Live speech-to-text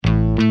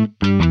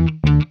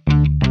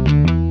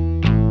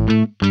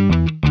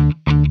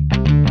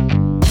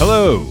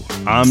Hello,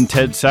 I'm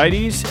Ted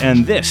Seides,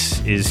 and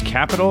this is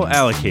Capital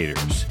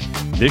Allocators.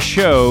 This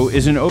show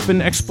is an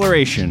open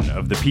exploration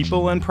of the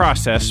people and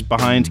process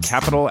behind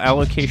capital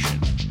allocation.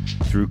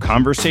 Through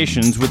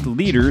conversations with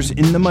leaders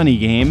in the money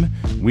game,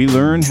 we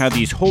learn how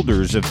these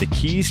holders of the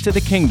keys to the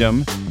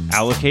kingdom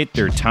allocate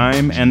their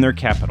time and their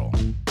capital.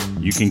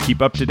 You can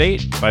keep up to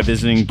date by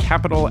visiting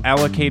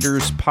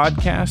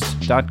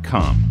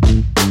capitalallocatospodcast.com.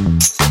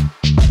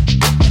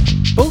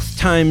 Both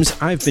times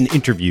I've been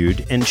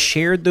interviewed and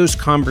shared those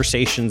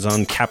conversations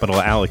on Capital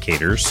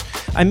Allocators,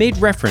 I made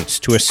reference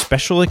to a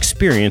special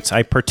experience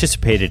I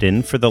participated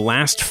in for the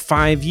last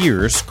 5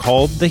 years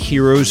called the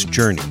Hero's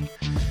Journey.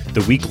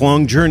 The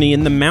week-long journey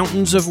in the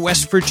mountains of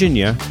West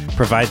Virginia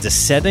provides a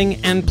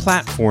setting and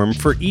platform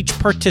for each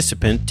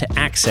participant to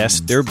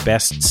access their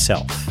best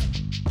self.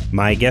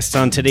 My guest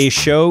on today's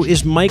show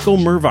is Michael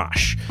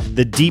Mirvash,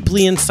 the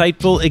deeply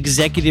insightful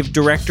executive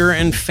director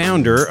and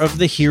founder of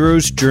the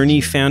Hero's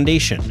Journey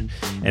Foundation,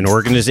 an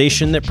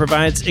organization that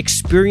provides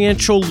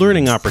experiential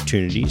learning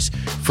opportunities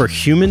for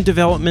human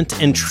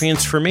development and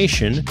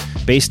transformation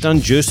based on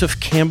Joseph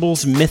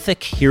Campbell's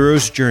mythic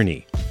Hero's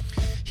Journey.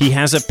 He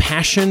has a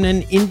passion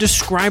and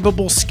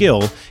indescribable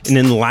skill in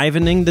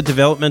enlivening the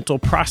developmental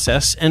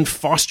process and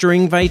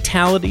fostering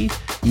vitality,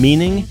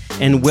 meaning,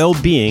 and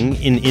well-being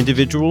in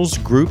individuals,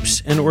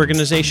 groups, and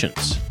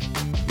organizations.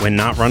 When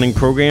not running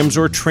programs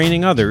or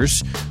training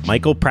others,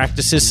 Michael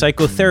practices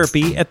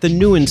psychotherapy at the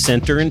Newen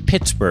Center in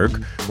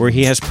Pittsburgh, where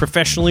he has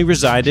professionally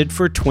resided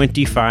for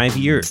 25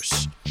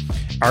 years.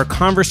 Our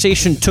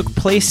conversation took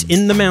place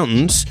in the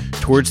mountains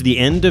towards the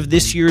end of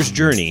this year's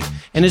journey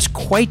and is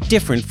quite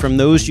different from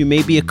those you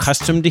may be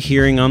accustomed to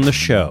hearing on the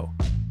show.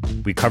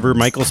 We cover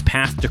Michael's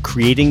path to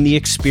creating the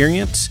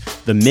experience,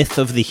 the myth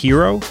of the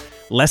hero,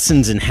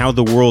 lessons in how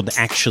the world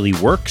actually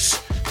works,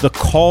 the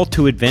call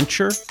to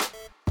adventure,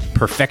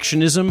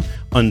 perfectionism,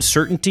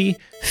 uncertainty,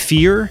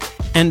 fear,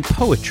 and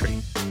poetry.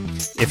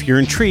 If you're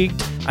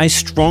intrigued, I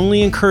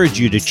strongly encourage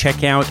you to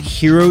check out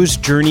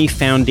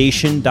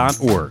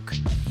heroesjourneyfoundation.org.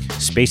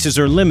 Spaces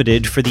are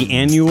limited for the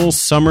annual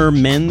summer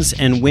men's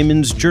and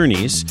women's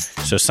journeys,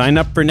 so sign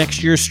up for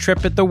next year's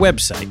trip at the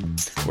website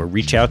or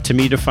reach out to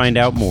me to find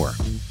out more.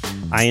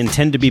 I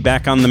intend to be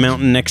back on the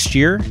mountain next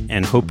year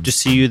and hope to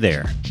see you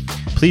there.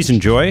 Please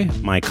enjoy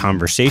my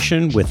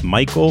conversation with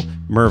Michael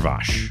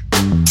Mirvash.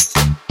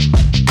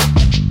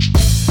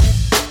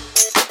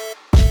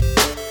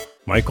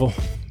 Michael,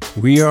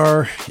 we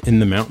are in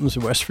the mountains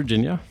of West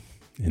Virginia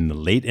in the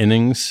late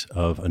innings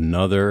of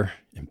another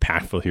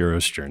impactful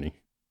hero's journey.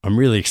 I'm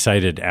really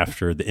excited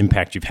after the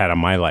impact you've had on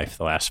my life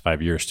the last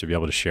 5 years to be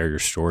able to share your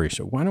story.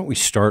 So why don't we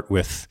start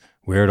with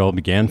where it all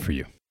began for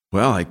you?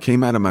 Well, I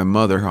came out of my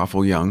mother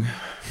awful young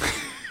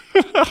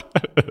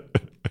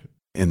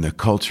in the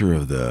culture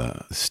of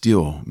the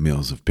steel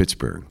mills of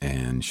Pittsburgh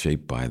and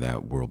shaped by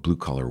that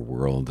blue-collar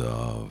world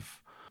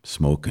of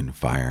smoke and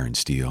fire and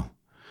steel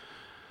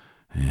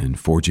and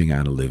forging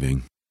out a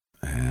living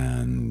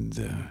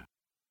and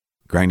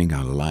grinding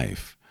out a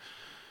life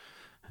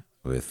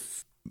with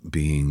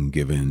being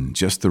given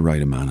just the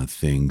right amount of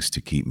things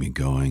to keep me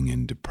going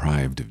and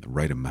deprived of the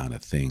right amount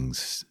of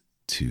things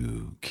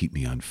to keep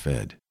me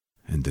unfed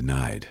and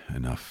denied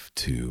enough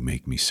to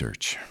make me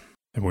search.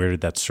 And where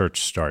did that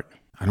search start?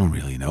 I don't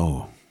really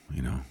know,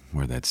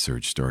 where that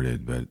search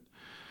started, but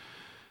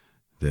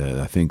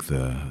I think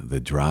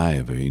the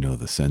drive,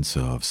 the sense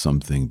of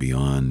something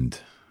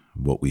beyond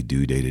what we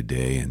do day to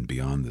day and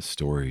beyond the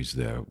stories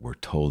that were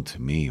told to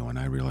me. When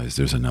I realized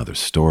there's another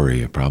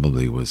story, it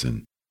probably was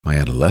in my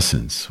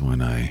adolescence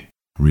when I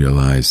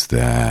realized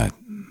that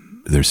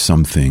there's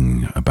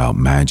something about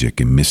magic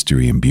and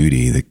mystery and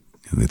beauty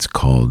that's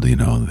called,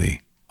 the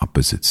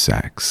opposite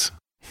sex.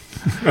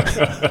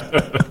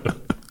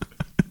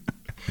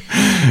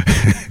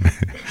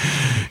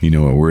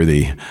 A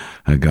worthy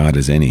God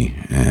as any,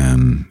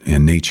 and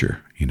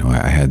nature.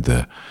 I had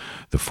the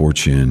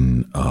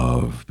fortune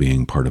of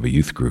being part of a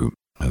youth group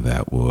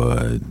that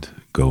would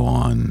go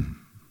on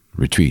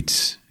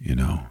retreats,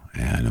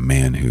 and a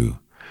man who,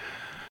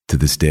 to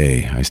this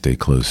day, I stay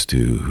close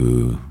to,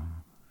 who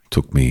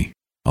took me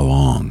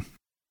along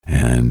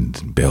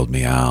and bailed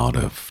me out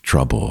of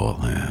trouble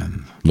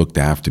and looked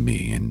after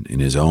me and in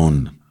his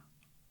own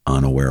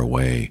unaware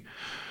way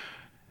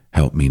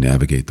helped me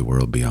navigate the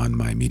world beyond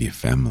my immediate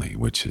family,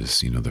 which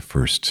is, the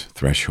first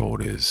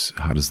threshold is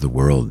how does the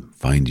world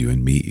find you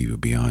and meet you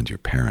beyond your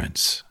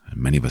parents?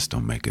 And many of us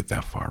don't make it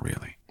that far,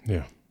 really.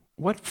 Yeah.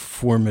 What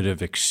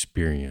formative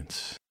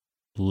experience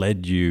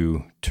led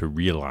you to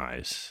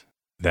realize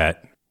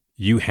that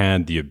you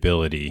had the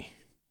ability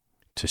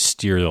to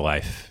steer the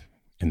life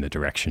in the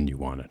direction you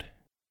wanted?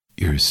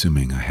 You're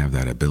assuming I have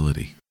that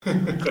ability.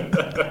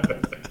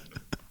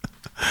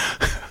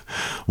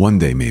 One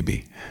day,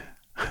 maybe.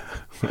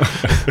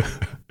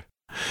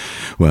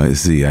 Well,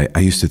 see, I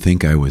used to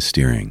think I was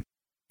steering,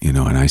 and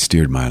I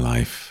steered my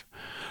life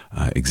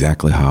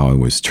exactly how I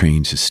was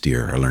trained to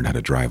steer. I learned how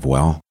to drive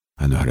well.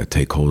 I know how to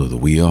take hold of the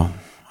wheel.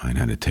 I knew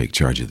how to take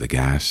charge of the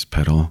gas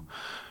pedal,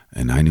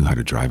 and I knew how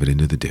to drive it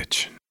into the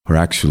ditch. Or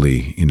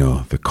actually,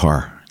 the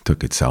car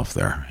took itself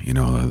there,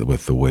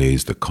 with the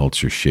ways the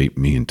culture shaped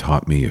me and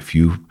taught me. If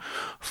you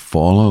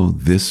follow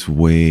this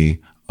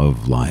way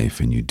of life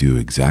and you do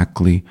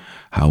exactly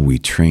how we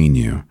train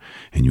you,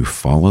 and you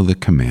follow the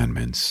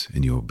commandments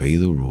and you obey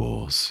the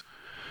rules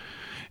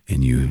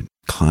and you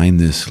climb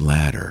this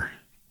ladder,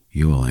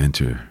 you will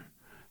enter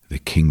the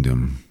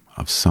kingdom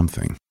of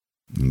something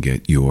and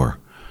get your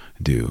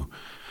due.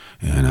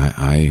 And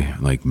I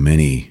like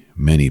many,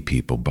 many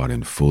people, bought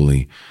in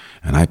fully,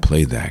 and I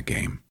played that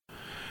game.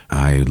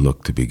 I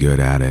looked to be good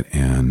at it,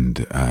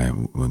 and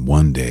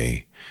one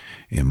day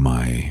in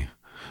my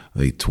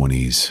late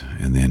 20s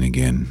and then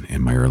again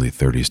in my early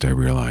 30s, I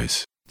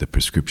realized the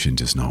prescription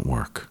does not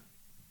work,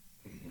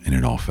 and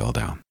it all fell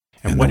down,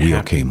 and the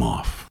wheel came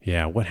off.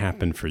 Yeah, what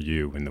happened for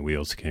you when the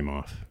wheels came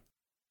off?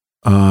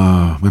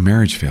 My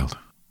marriage failed,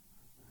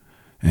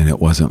 and it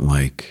wasn't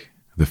like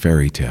the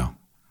fairy tale.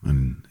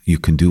 And you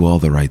can do all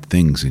the right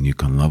things and you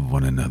can love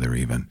one another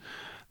even.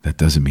 That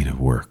doesn't mean it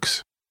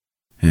works.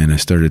 And I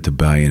started to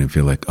buy in and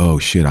feel like, oh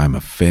shit, I'm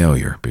a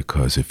failure,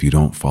 because if you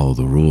don't follow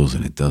the rules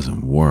and it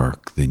doesn't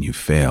work, then you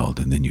failed,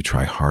 and then you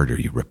try harder,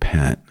 you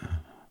repent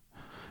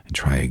and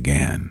try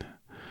again.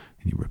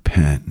 And you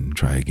repent and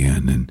try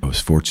again. And I was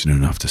fortunate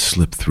enough to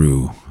slip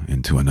through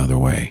into another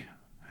way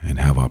and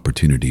have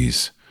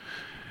opportunities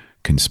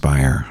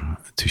conspire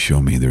to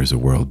show me there's a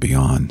world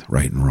beyond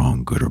right and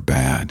wrong, good or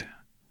bad.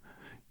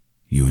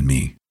 You and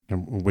me.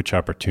 And which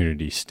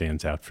opportunity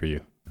stands out for you?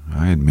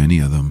 I had many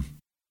of them.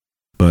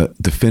 But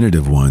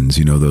definitive ones,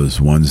 those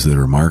ones that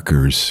are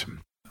markers.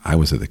 I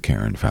was at the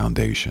Cairn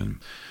Foundation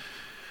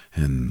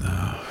in,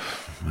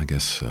 I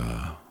guess,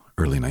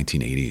 early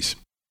 1980s.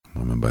 A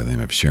woman by the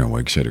name of Sharon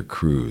Wegscheider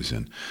Cruz.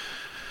 And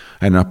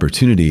I had an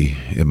opportunity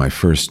at my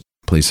first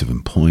place of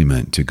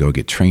employment to go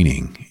get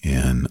training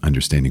in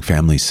understanding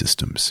family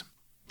systems.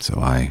 So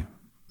I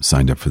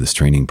signed up for this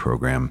training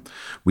program,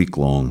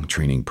 week-long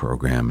training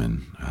program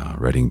in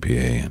Reading, PA,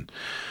 and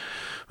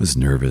was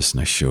nervous,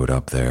 and I showed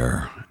up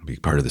there to be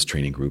part of this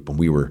training group, and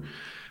we were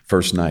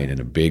first night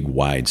in a big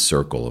wide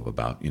circle of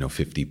about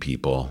 50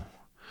 people,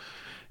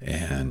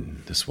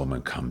 and this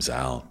woman comes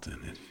out,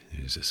 and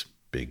there's this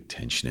big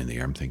tension in the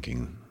air. I'm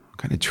thinking, what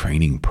kind of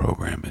training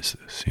program is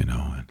this, and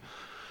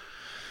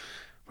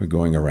we're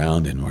going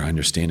around and we're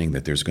understanding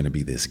that there's going to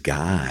be this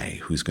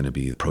guy who's going to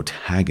be the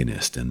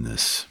protagonist in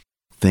this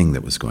thing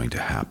that was going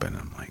to happen.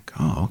 I'm like,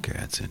 oh, okay,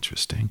 that's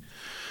interesting.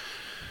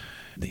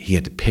 He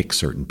had to pick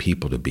certain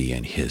people to be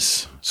in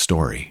his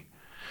story.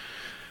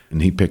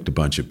 And he picked a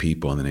bunch of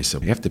people, and then they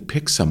said, you have to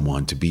pick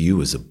someone to be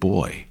you as a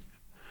boy.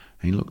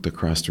 And he looked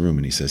across the room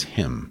and he says,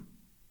 him.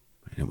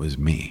 And it was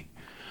me.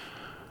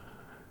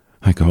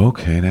 I go,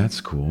 okay, that's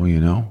cool,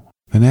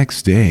 The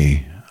next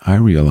day, I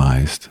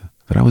realized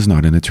that I was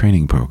not in a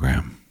training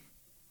program,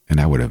 and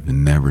I would have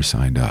never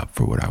signed up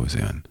for what I was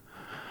in.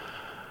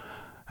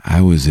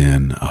 I was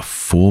in a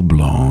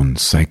full-blown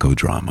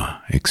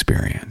psychodrama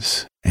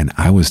experience, and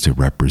I was to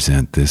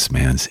represent this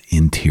man's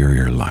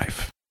interior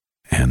life,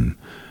 and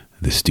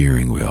the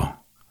steering wheel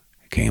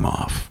came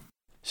off.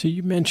 So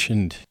you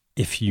mentioned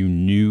if you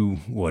knew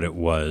what it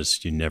was,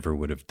 you never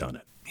would have done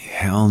it.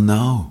 Hell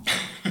no.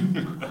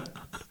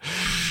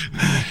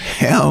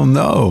 Hell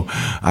no.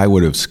 I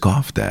would have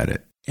scoffed at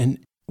it. And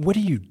what do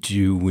you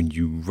do when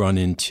you run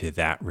into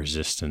that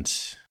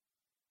resistance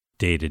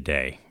day to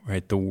day,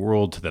 right? The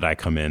world that I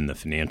come in, the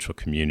financial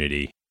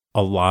community,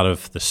 a lot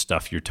of the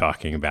stuff you're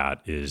talking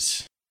about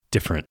is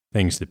different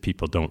things that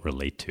people don't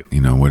relate to.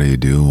 What do you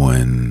do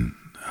when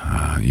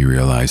you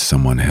realize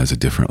someone has a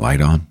different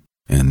light on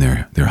and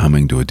they're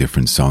humming to a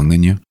different song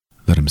than you?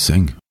 Let them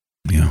sing.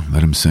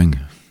 Let them sing.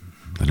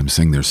 Let them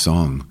sing their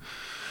song.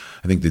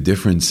 I think the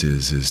difference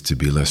is to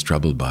be less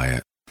troubled by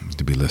it,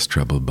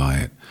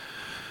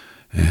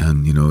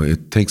 And,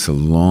 it takes a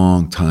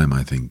long time,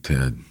 I think,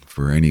 Ted,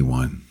 for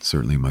anyone,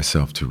 certainly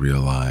myself, to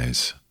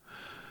realize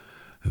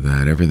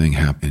that everything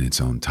happened in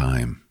its own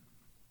time,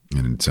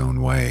 in its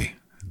own way,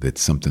 that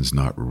something's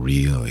not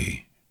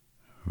really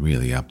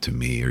up to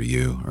me or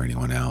you or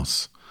anyone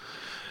else.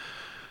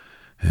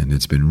 And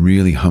it's been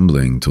really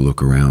humbling to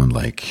look around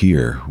like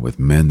here with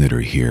men that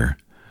are here.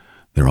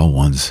 They're all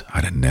ones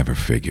I'd have never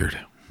figured.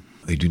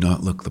 They do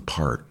not look the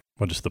part.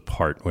 What is the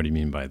part? What do you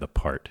mean by the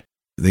part?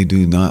 They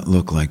do not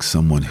look like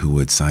someone who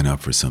would sign up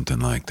for something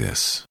like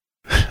this.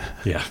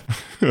 Yeah,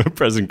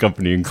 present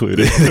company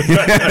included.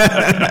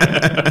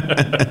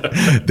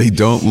 They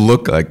don't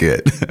look like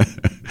it.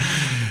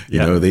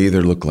 Yeah. They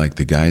either look like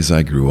the guys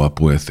I grew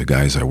up with, the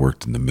guys I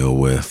worked in the mill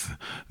with,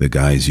 the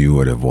guys you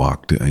would have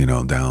walked,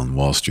 down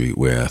Wall Street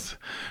with,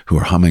 who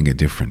are humming a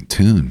different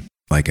tune,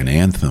 like an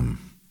anthem,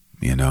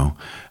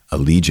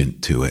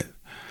 allegiant to it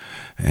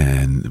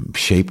and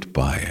shaped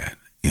by it,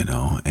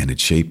 and it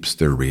shapes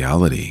their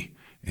reality.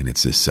 And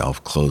it's a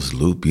self-closed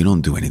loop. You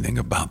don't do anything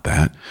about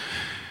that.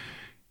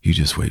 You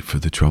just wait for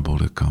the trouble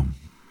to come,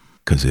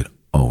 because it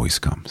always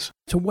comes.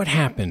 So what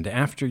happened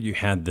after you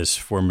had this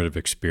formative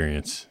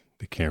experience,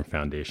 the Cairn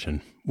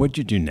Foundation? What'd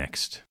you do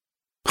next?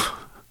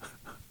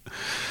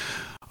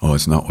 Oh,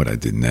 it's not what I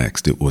did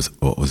next. It was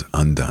what was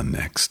undone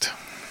next.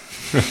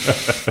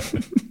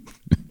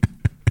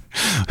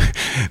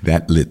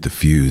 That lit the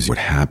fuse. What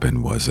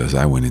happened was, as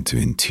I went into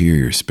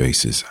interior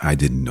spaces I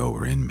didn't know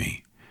were in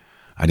me.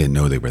 I didn't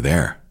know they were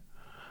there.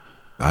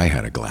 I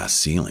had a glass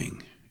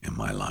ceiling in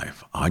my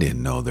life. I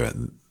didn't know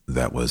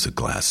that was a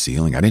glass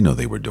ceiling. I didn't know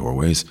they were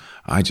doorways.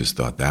 I just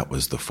thought that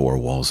was the four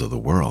walls of the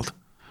world.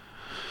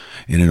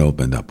 And it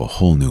opened up a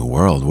whole new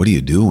world. What do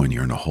you do when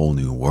you're in a whole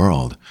new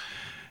world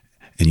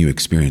and you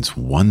experience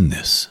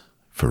oneness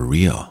for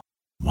real?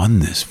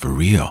 Oneness for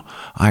real.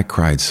 I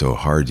cried so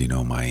hard,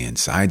 my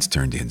insides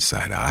turned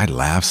inside out. I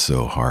laughed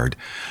so hard,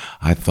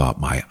 I thought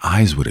my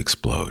eyes would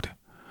explode.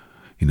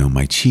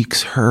 My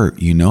cheeks hurt.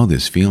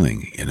 This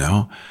feeling,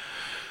 And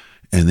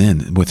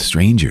then with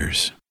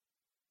strangers.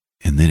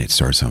 And then it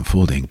starts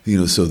unfolding,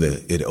 so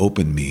that it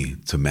opened me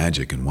to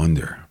magic and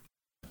wonder.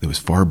 It was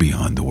far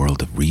beyond the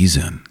world of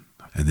reason.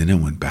 And then I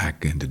went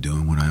back into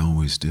doing what I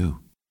always do.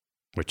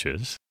 Which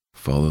is?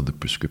 Follow the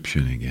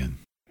prescription again.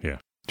 Yeah.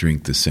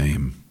 Drink the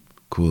same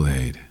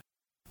Kool-Aid.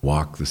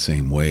 Walk the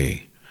same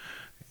way.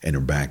 Enter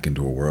back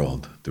into a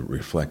world that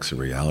reflects a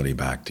reality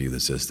back to you that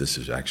says this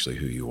is actually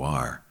who you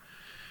are.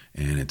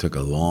 And it took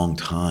a long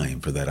time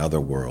for that other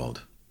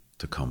world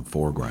to come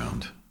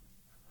foreground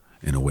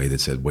in a way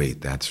that said, wait,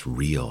 that's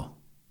real.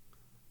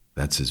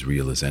 That's as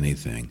real as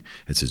anything.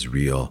 It's as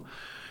real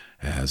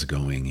as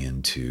going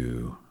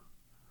into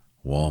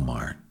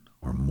Walmart,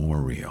 or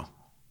more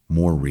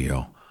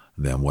real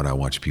than what I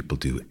watch people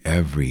do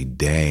every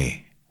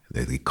day.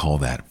 They call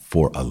that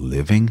for a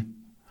living.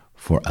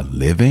 For a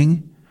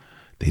living?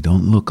 They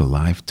don't look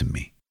alive to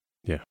me.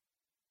 Yeah.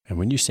 And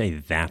when you say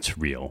that's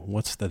real,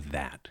 what's the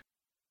that?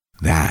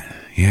 That,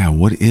 yeah,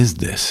 what is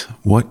this?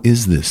 What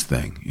is this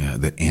thing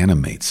that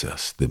animates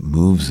us, that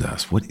moves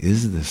us? What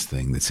is this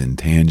thing that's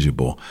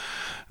intangible,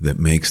 that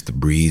makes the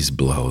breeze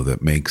blow,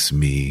 that makes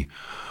me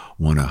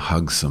want to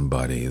hug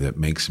somebody, that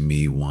makes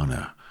me want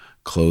to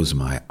close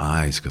my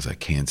eyes because I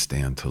can't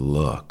stand to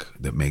look,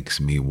 that makes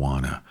me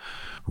want to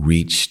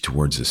reach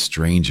towards a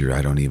stranger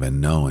I don't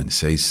even know and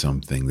say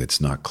something that's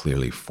not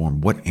clearly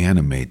formed? What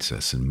animates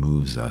us and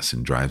moves us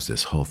and drives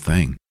this whole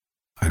thing?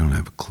 I don't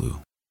have a clue.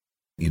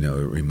 It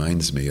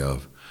reminds me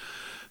of,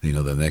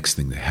 the next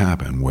thing that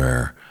happened,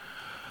 where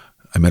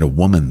I met a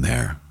woman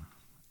there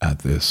at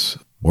this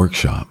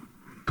workshop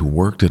who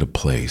worked at a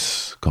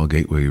place called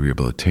Gateway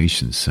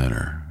Rehabilitation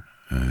Center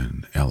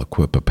in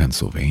Aliquippa,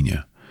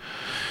 Pennsylvania.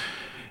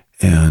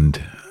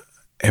 And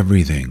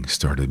everything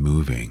started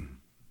moving.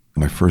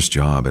 My first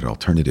job at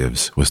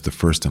Alternatives was the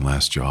first and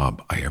last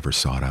job I ever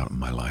sought out in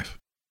my life.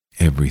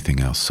 Everything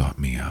else sought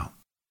me out.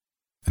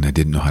 And I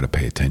didn't know how to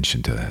pay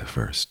attention to that at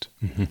first.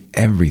 Mm-hmm.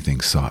 Everything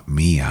sought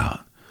me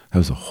out. That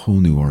was a whole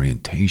new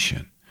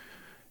orientation.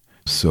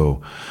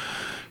 So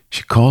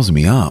she calls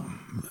me up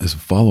as a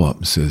follow-up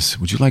and says,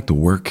 would you like to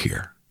work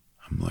here?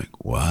 I'm like,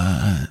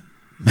 what?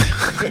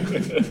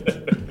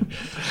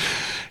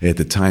 At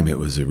the time, it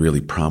was a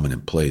really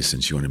prominent place,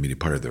 and she wanted me to be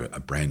part of a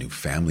brand new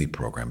family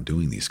program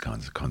doing these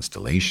kinds of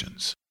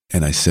constellations.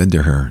 And I said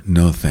to her,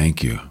 no,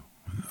 thank you.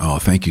 Oh,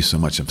 thank you so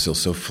much. I'm still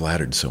so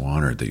flattered, so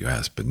honored that you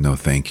asked, but no,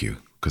 thank you,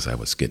 because I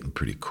was getting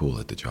pretty cool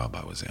at the job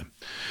I was in.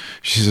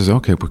 She says,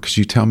 okay, but could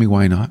you tell me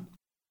why not?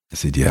 I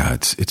said, yeah,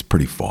 it's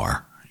pretty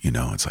far.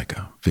 It's like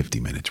a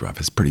 50-minute drive.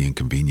 It's pretty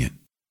inconvenient.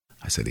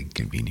 I said,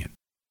 inconvenient.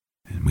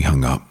 And we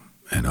hung up,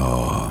 and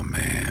oh,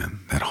 man,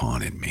 that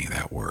haunted me,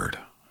 that word.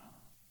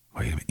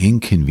 Wait a minute,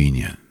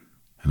 inconvenient,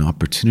 an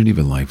opportunity of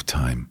a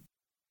lifetime.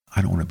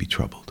 I don't want to be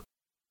troubled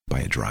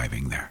by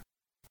driving there.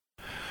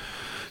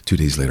 2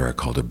 days later, I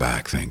called her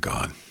back, thank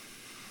God.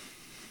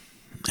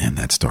 And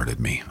that started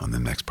me on the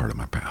next part of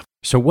my path.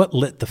 So what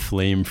lit the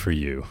flame for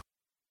you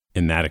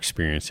in that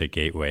experience at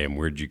Gateway, and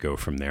where'd you go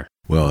from there?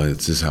 Well,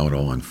 it's just how it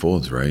all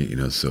unfolds, right?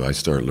 So I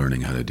started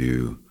learning how to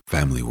do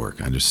family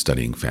work. I'm just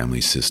studying family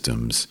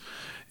systems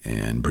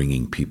and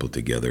bringing people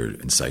together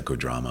in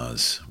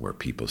psychodramas where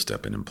people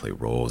step in and play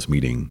roles,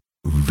 meeting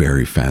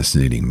very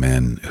fascinating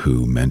men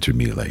who mentored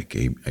me, like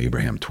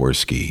Abraham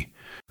Tversky,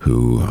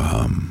 who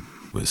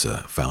was a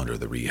founder of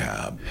the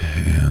rehab.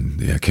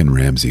 And Ken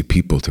Ramsey.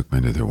 People took me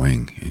under their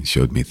wing and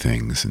showed me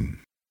things and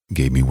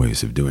gave me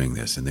ways of doing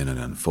this. And then it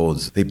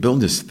unfolds. They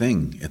built this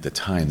thing at the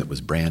time that was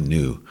brand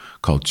new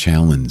called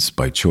Challenge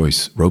by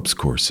Choice ropes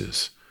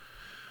courses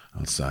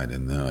outside,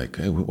 and they're like,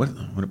 hey,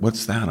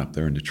 what's that up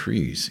there in the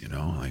trees?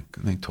 And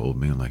they told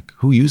me, like,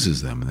 who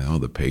uses them?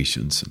 And the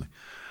patients. And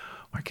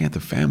why can't the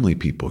family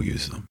people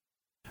use them?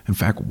 In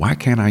fact, why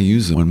can't I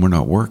use them when we're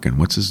not working?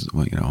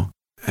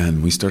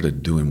 And we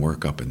started doing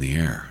work up in the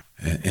air.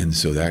 And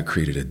so that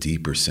created a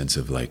deeper sense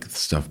of like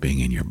stuff being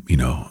in your,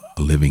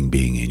 a living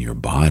being in your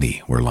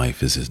body, where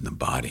life is in the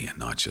body and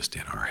not just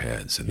in our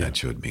heads. And that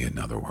showed me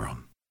another world.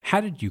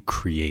 How did you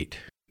create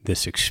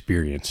this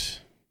experience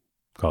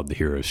called the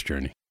Hero's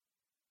Journey?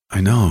 I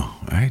know,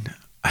 right?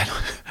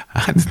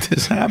 How did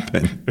this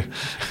happen?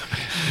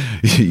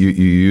 you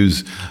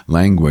use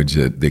language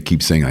that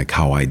keeps saying like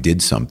how I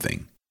did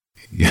something,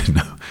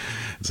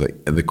 It's like,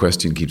 and the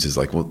question keeps is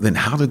like, well, then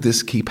how did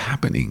this keep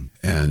happening?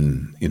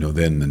 And,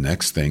 then the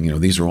next thing,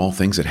 these are all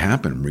things that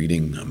happen. I'm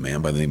reading a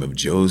man by the name of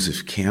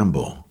Joseph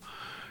Campbell.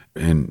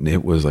 And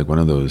it was like one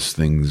of those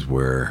things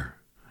where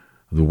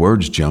the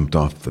words jumped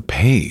off the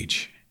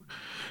page.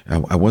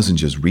 I wasn't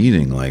just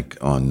reading like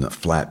on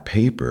flat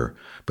paper,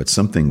 but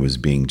something was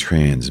being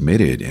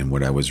transmitted in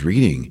what I was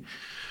reading.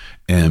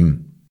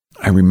 And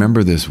I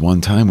remember this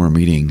one time we're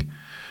meeting,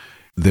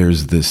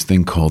 there's this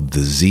thing called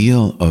the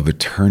zeal of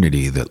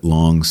eternity that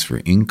longs for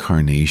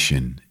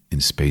incarnation in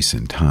space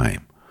and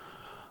time.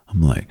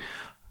 I'm like,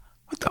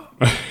 what the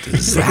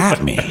does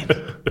that mean?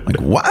 Like,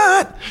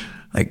 what?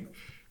 Like,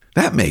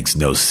 that makes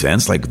no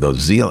sense, like the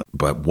zeal.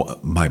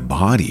 But my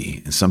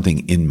body and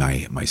something in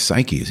my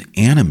psyche is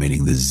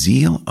animating the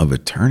zeal of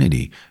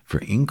eternity for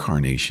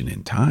incarnation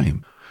in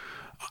time.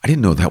 I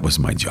didn't know that was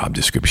my job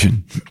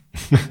description.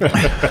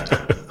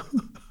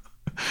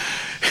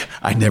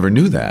 I never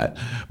knew that.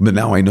 But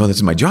now I know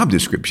that's my job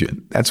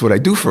description. That's what I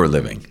do for a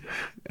living.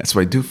 That's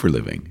what I do for a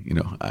living.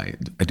 I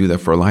do that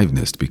for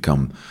aliveness, to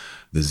become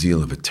the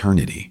zeal of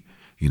eternity.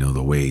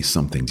 The way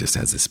something just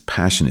has this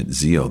passionate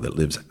zeal that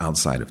lives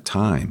outside of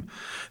time,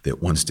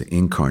 that wants to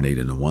incarnate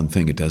into one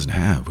thing it doesn't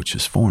have, which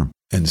is form.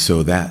 And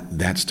so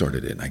that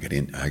started it.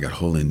 And I got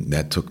whole in,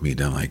 that took me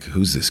down like,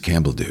 who's this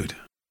Campbell dude?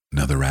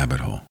 Another rabbit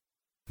hole,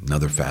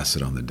 another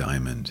facet on the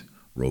diamond,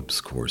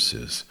 ropes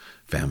courses,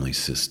 family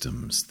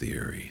systems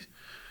theory,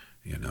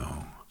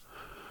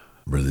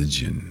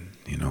 religion,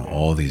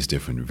 all these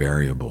different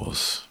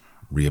variables,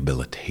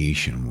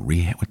 rehabilitation.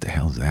 What the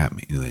hell does that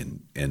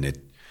mean? And it,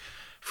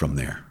 from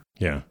there.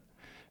 Yeah.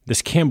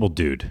 This Campbell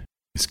dude.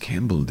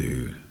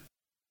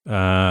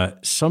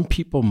 Some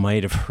people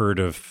might have heard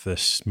of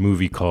this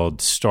movie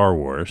called Star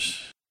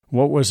Wars.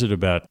 What was it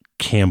about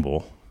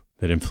Campbell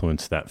that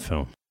influenced that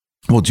film?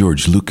 Well,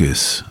 George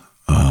Lucas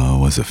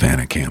was a fan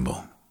of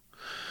Campbell.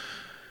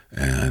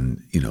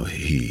 And,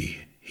 he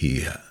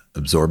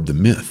absorbed the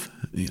myth,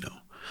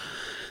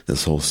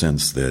 this whole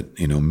sense that,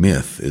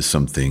 myth is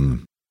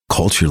something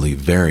culturally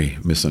very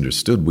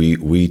misunderstood.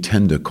 We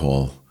tend to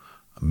call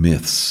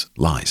myths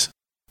lies.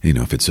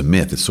 If it's a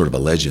myth, it's sort of a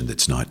legend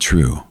that's not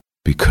true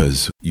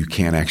because you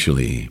can't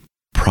actually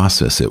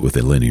process it with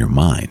a linear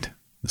mind.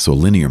 So a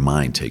linear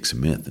mind takes a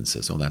myth and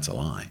says, oh, that's a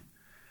lie.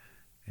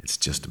 It's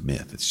just a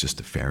myth. It's just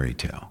a fairy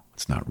tale.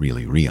 It's not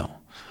really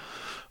real.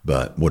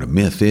 But what a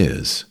myth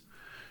is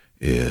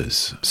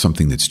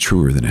something that's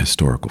truer than a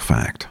historical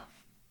fact,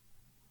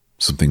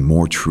 something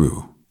more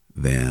true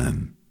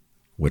than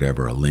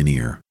whatever a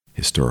linear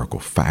historical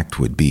fact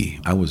would be.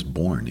 I was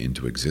born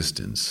into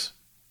existence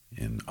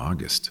in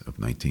August of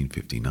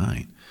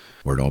 1959,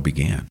 where it all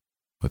began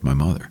with my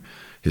mother.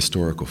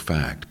 Historical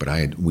fact,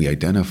 but we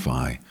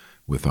identify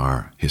with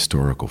our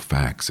historical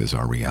facts as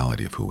our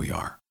reality of who we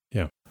are.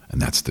 Yeah.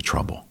 And that's the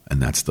trouble,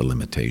 and that's the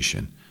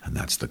limitation, and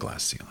that's the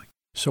glass ceiling.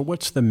 So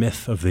what's the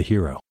myth of the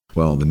hero?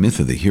 Well, the myth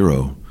of the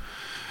hero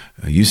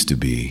used to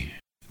be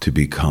to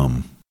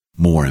become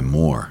more and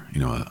more,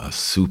 a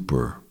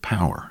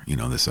superpower,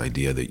 this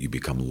idea that you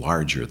become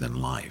larger than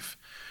life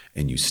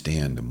and you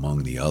stand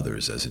among the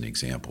others as an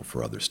example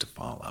for others to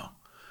follow.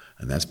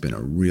 And that's been a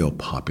real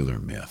popular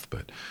myth.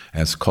 But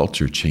as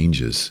culture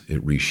changes,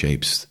 it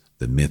reshapes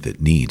the myth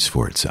it needs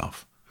for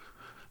itself.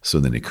 So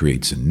then it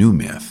creates a new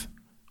myth,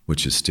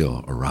 which is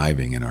still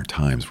arriving in our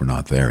times. We're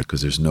not there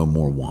because there's no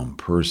more one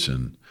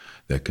person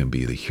that can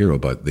be the hero.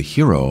 But the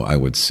hero, I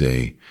would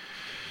say,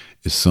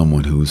 is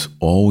someone who's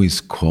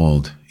always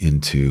called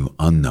into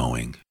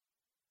unknowing,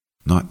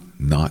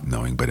 not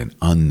knowing, but an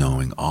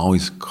unknowing,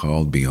 always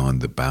called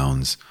beyond the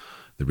bounds,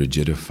 the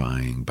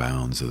rigidifying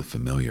bounds of the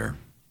familiar.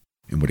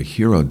 And what a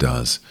hero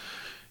does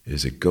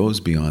is it goes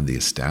beyond the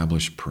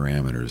established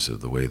parameters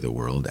of the way the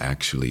world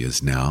actually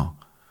is now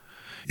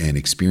and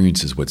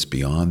experiences what's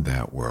beyond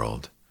that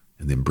world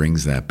and then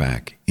brings that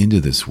back into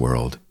this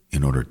world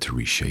in order to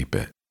reshape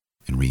it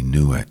and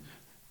renew it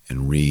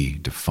and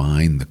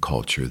redefine the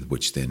culture,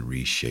 which then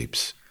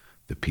reshapes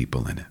the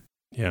people in it.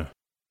 Yeah.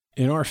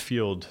 In our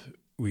field,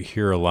 we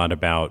hear a lot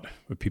about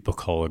what people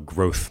call a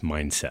growth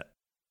mindset.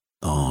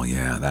 Oh,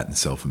 yeah, that and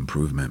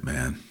self-improvement,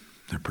 man.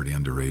 They're pretty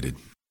underrated.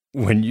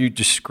 When you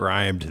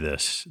described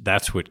this,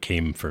 that's what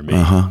came for me,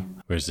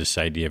 was this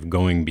idea of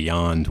going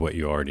beyond what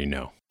you already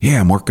know. Yeah,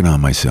 I'm working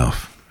on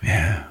myself.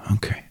 Yeah,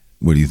 okay.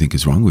 What do you think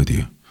is wrong with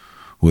you?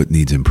 What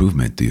needs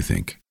improvement, do you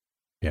think?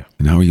 Yeah.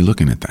 And how are you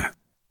looking at that?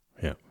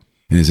 Yeah.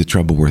 And is it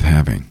trouble worth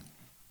having?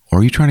 Or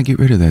are you trying to get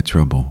rid of that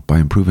trouble by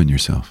improving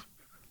yourself?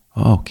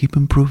 Oh, keep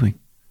improving.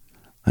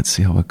 Let's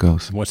see how it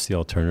goes. What's the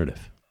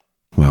alternative?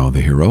 Well,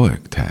 the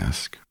heroic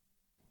task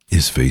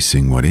is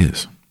facing what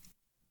is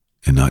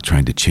and not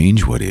trying to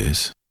change what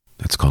is.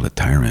 That's called a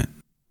tyrant.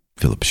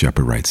 Philip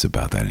Shepard writes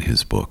about that in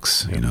his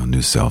books,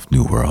 New Self,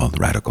 New World,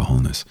 Radical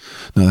Wholeness.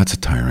 No, that's a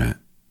tyrant.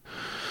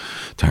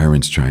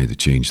 Tyrants try to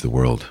change the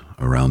world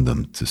around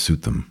them to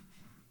suit them.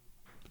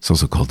 It's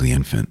also called the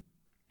infant.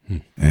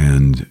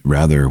 And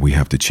rather, we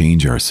have to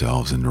change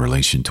ourselves in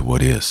relation to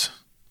what is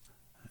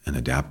and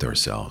adapt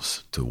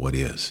ourselves to what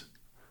is.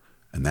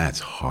 And that's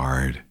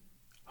hard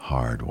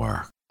hard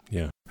work.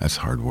 Yeah. That's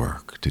hard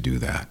work to do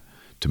that,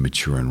 to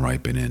mature and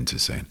ripen into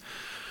saying,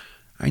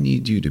 I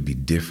need you to be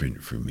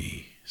different for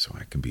me so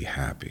I can be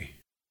happy.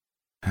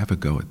 Have a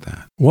go at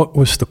that. What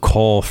was the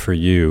call for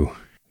you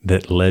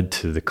that led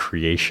to the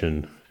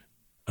creation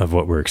of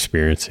what we're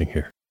experiencing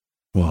here?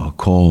 Well, a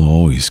call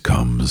always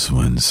comes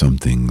when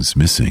something's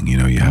missing. You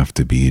know, you have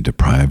to be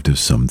deprived of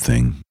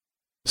something.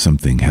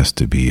 Something has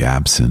to be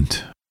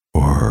absent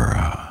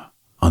or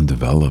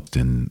undeveloped,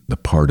 and the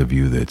part of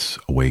you that's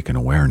awake and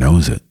aware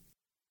knows it.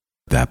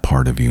 That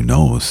part of you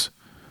knows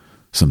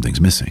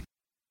something's missing.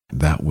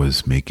 That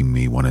was making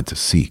me wanted to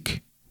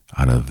seek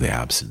out of the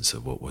absence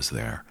of what was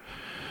there.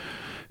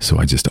 So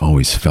I just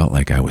always felt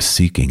like I was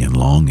seeking and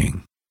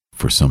longing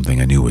for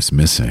something I knew was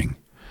missing.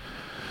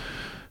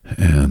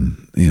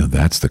 And, you know,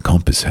 that's the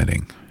compass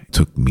heading. It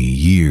took me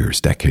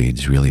years,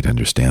 decades, really, to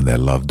understand that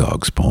Love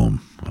Dogs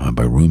poem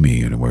by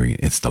Rumi, where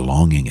it's the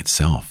longing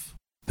itself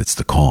that's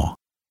the call.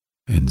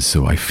 And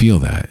so I feel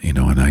that, you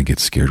know, and I get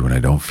scared when I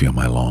don't feel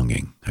my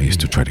longing. I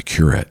used to try to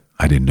cure it.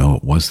 I didn't know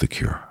it was the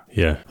cure.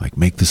 Yeah. Like,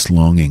 make this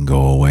longing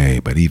go away.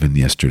 But even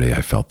yesterday,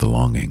 I felt the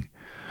longing.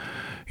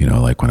 You know,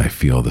 like when I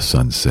feel the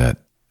sunset,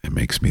 it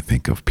makes me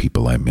think of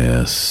people I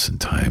miss and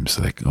times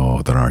like,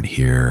 oh, that aren't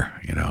here,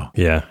 you know.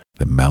 Yeah.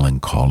 The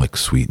melancholic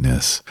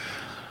sweetness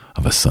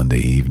of a Sunday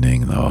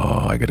evening.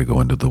 Oh, I got to go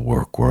into the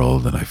work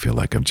world and I feel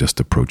like I'm just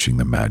approaching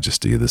the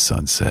majesty of the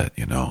sunset,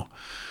 you know.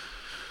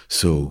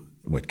 So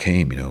what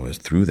came, you know, is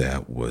through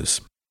that was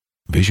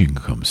vision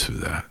comes through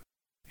that.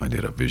 I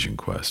did a vision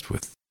quest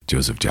with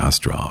Joseph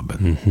Jastrob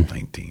in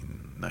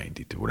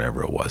 1992,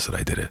 whatever it was that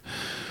I did it.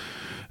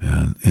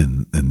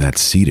 And that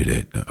seeded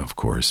it, of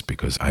course,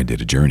 because I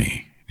did a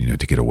journey, you know,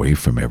 to get away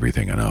from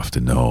everything enough to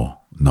know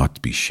not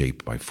to be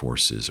shaped by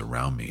forces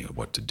around me of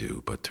what to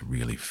do, but to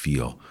really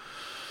feel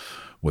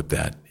what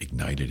that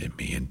ignited in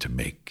me and to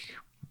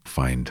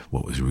find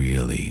what was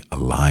really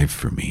alive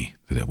for me,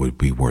 that it would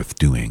be worth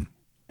doing.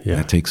 Yeah.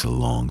 That takes a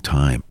long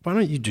time. Why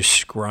don't you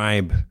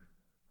describe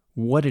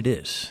what it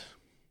is,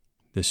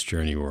 this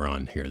journey we're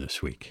on here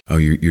this week? Oh,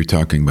 you're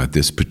talking about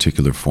this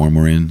particular form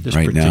we're in this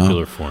right now? This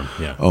particular form,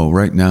 yeah. Oh,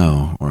 right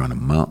now we're on a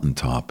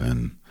mountaintop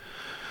in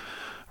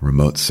a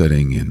remote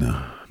setting in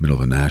the middle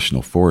of a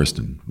national forest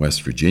in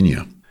West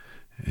Virginia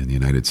in the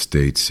United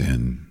States.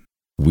 And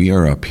we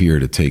are up here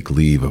to take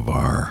leave of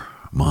our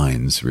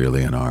minds,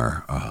 really, and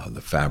our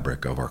the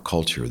fabric of our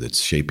culture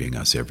that's shaping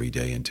us every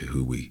day into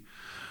who we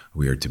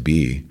are to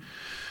be.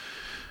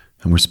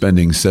 And we're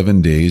spending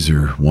 7 days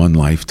or one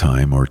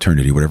lifetime or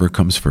eternity, whatever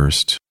comes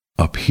first,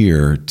 up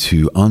here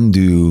to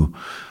undo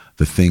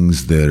the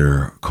things that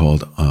are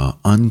called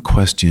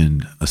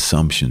unquestioned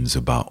assumptions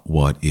about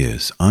what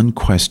is.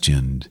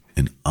 Unquestioned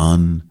and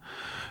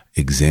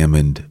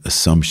unexamined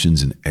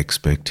assumptions and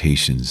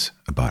expectations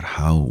about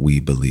how we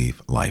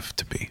believe life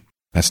to be.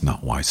 That's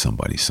not why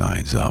somebody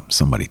signs up.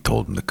 Somebody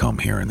told them to come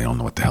here and they don't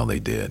know what the hell they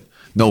did.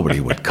 Nobody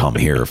would come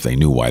here if they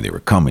knew why they were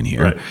coming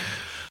here. Right.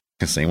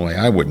 The same way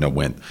I wouldn't have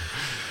went.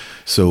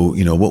 So,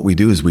 you know, what we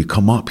do is we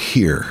come up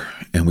here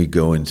and we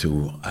go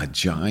into a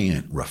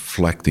giant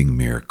reflecting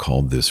mirror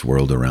called this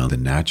world around the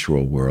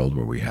natural world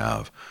where we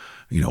have,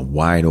 you know,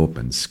 wide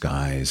open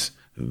skies,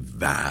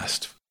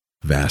 vast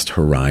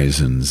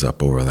horizons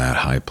up over that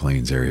high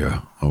plains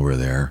area over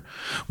there.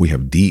 We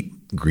have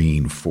deep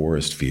green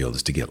forest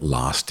fields to get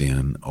lost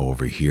in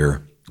over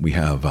here. We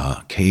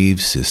have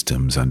cave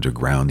systems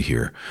underground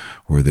here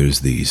where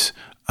there's these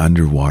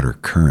underwater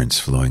currents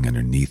flowing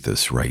underneath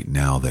us right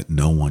now that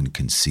no one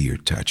can see or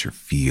touch or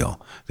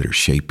feel, that are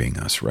shaping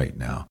us right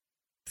now.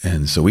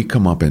 And so we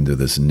come up into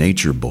this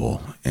nature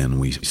bowl and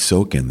we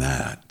soak in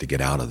that to get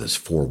out of this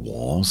four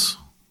walls,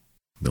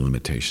 the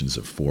limitations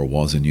of four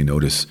walls. And you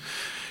notice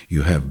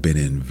you have been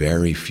in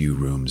very few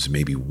rooms,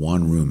 maybe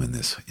one room in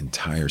this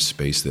entire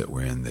space that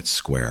we're in that's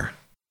square.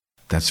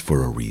 That's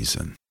for a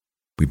reason.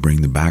 We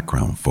bring the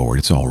background forward.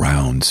 It's all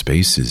round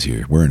spaces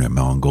here. We're in a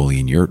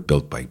Mongolian yurt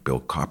built by Bill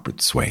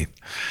Copperthwaite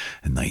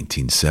in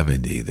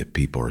 1970 that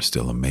people are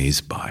still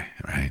amazed by,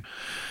 right?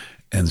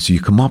 And so you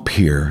come up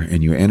here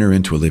and you enter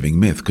into a living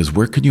myth, because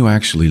where can you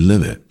actually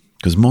live it?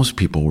 Because most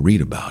people will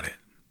read about it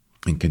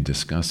and can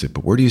discuss it.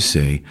 But where do you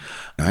say,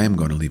 I am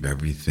going to leave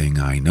everything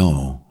I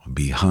know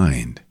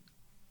behind,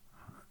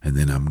 and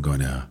then I'm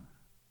going to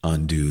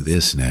undo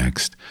this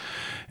next,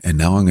 and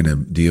now I'm going to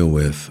deal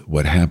with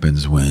what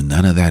happens when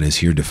none of that is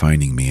here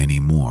defining me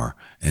anymore.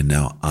 And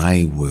now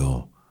I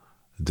will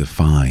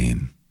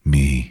define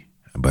me,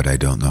 but I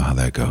don't know how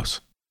that goes.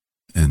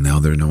 And now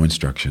there are no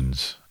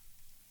instructions,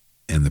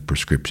 and the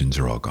prescriptions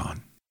are all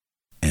gone.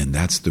 And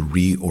that's the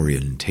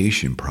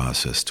reorientation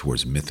process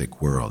towards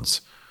mythic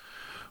worlds,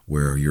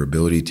 where your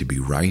ability to be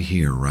right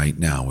here, right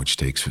now, which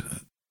takes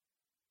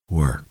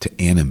work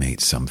to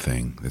animate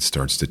something that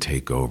starts to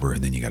take over,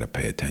 and then you got to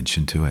pay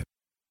attention to it.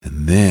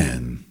 And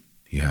then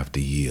you have to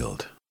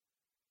yield.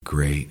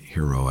 Great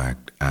heroic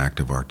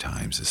act of our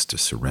times is to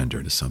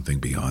surrender to something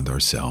beyond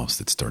ourselves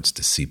that starts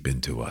to seep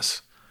into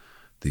us.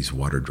 These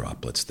water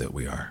droplets that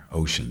we are,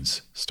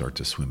 oceans, start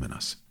to swim in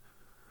us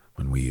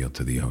when we yield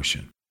to the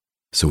ocean.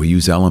 So we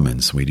use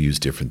elements. We use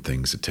different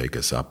things to take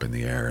us up in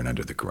the air and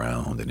under the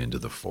ground and into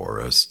the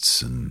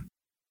forests and,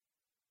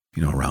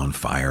 around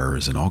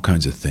fires and all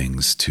kinds of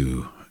things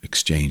to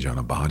exchange on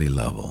a body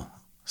level.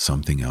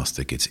 Something else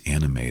that gets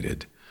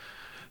animated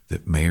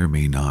that may or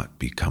may not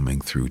be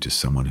coming through to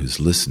someone who's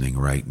listening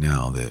right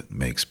now that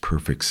makes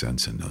perfect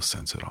sense and no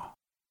sense at all.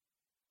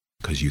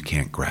 Because you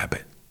can't grab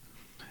it.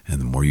 And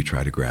the more you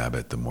try to grab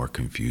it, the more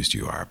confused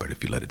you are. But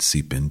if you let it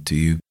seep into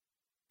you,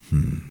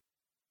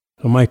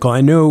 So Michael,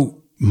 I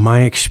know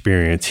my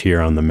experience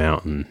here on the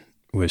mountain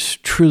was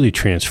truly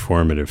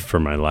transformative for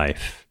my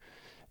life.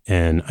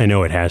 And I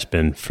know it has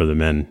been for the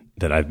men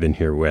that I've been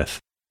here with.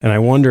 And I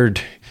wondered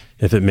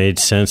if it made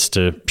sense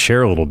to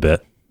share a little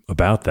bit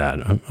about that.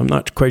 I'm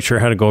not quite sure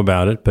how to go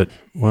about it, but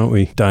why don't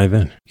we dive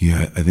in?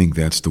 Yeah, I think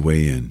that's the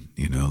way in,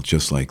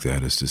 just like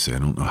that is to say, I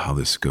don't know how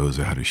this goes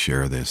or how to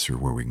share this or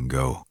where we can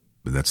go,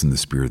 but that's in the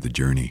spirit of the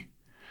journey.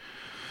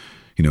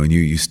 And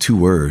you use two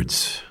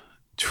words,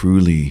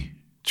 truly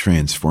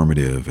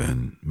transformative,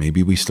 and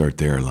maybe we start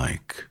there,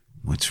 like,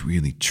 what's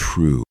really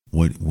true?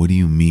 What do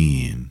you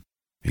mean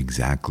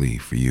exactly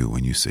for you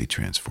when you say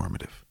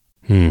transformative?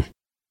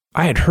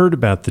 I had heard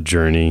about the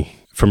journey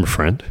from a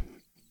friend,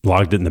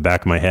 logged it in the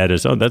back of my head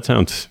as, that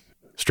sounds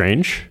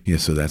strange. Yeah,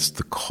 so that's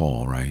the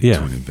call, right? Yeah.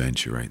 To an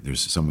adventure, right? There's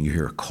someone, you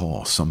hear a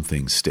call,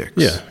 something sticks.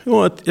 Yeah,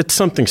 well, it's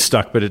something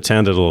stuck, but it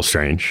sounded a little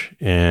strange.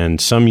 And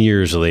some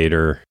years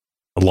later,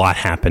 a lot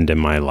happened in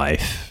my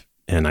life,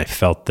 and I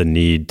felt the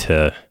need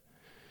to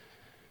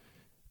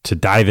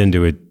dive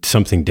into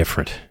something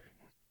different,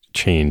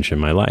 change in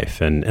my life.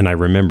 And I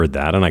remembered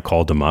that, and I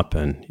called him up,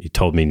 and he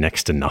told me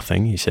next to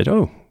nothing. He said,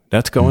 "Oh,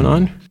 that's going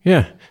on?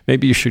 Yeah,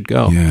 maybe you should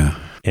go." Yeah.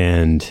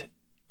 And,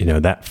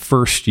 that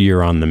first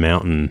year on the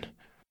mountain,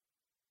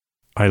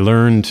 I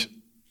learned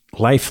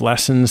life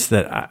lessons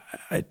that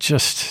I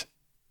just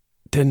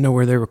didn't know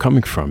where they were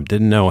coming from,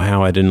 didn't know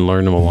how. I didn't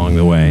learn them along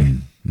the way.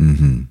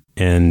 Mm-hmm.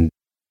 And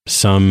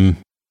some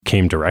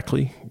came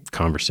directly,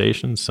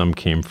 conversations, some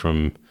came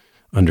from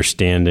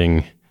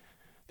understanding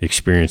the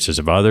experiences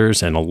of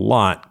others, and a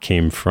lot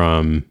came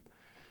from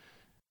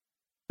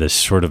this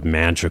sort of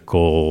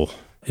magical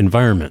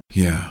environment.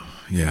 Yeah,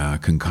 a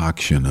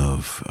concoction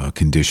of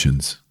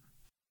conditions.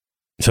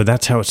 So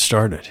that's how it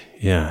started.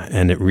 Yeah.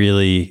 And it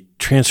really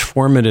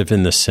transformative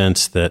in the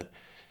sense that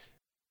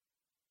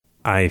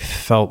I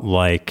felt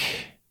like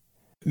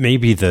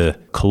maybe the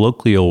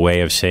colloquial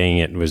way of saying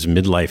it was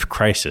midlife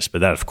crisis,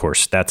 but that, of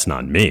course, that's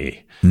not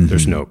me. Mm-hmm.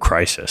 There's no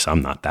crisis.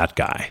 I'm not that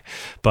guy.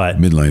 But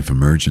midlife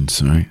emergence,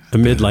 right? A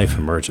midlife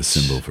emergence. A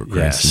symbol for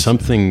crisis.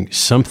 Yeah,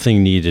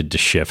 something needed to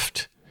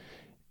shift.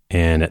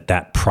 And at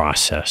that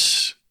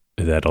process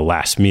that'll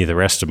last me the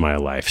rest of my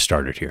life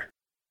started here.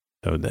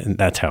 So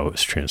that's how it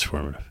was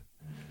transformative.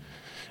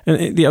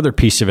 And the other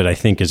piece of it, I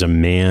think, is a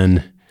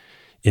man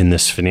in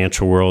this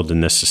financial world,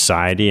 in this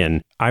society.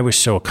 And I was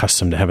so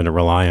accustomed to having to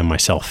rely on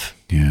myself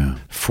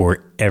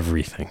for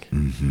everything.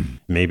 Mm-hmm.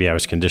 Maybe I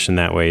was conditioned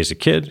that way as a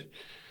kid,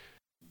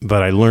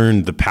 but I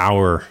learned the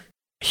power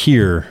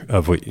here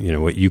of what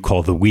you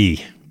call the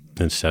we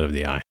instead of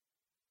the I.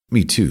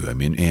 Me too. I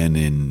mean, and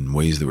in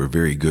ways that were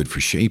very good for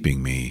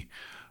shaping me,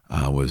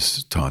 I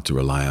was taught to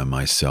rely on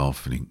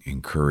myself and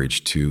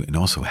encouraged to, and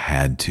also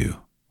had to.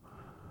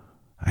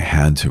 I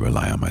had to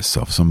rely on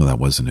myself. Some of that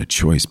wasn't a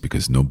choice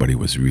because nobody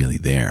was really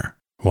there.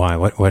 Why?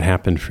 What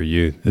happened for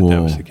you that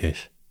was the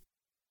case?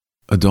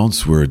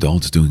 Adults were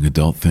adults doing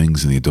adult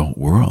things in the adult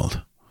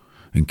world,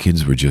 and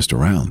kids were just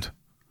around.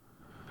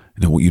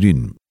 You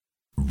didn't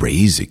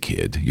raise a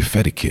kid. You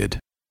fed a kid.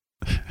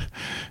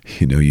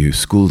 You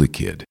schooled a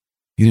kid.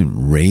 You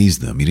didn't raise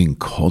them. You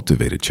didn't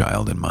cultivate a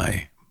child in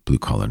my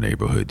blue-collar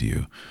neighborhood.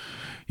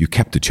 You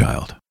kept a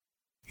child,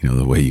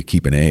 the way you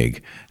keep an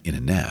egg in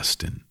a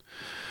nest and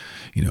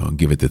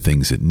give it the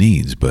things it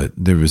needs. But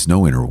there was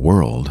no inner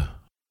world,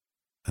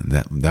 and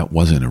that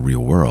wasn't a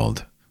real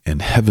world.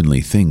 And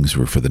heavenly things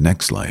were for the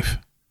next life.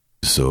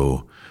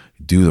 So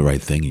do the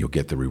right thing, you'll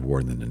get the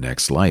reward in the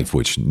next life,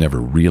 which never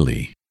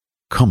really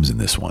comes in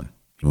this one.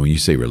 When you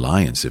say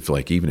reliance,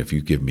 even if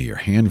you give me your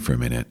hand for a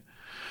minute,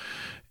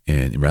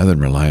 and rather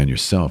than rely on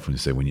yourself, when you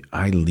say,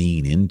 I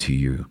lean into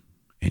you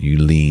and you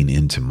lean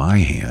into my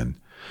hand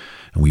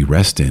and we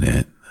rest in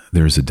it,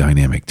 there's a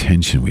dynamic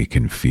tension we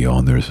can feel,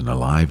 and there's an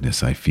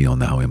aliveness I feel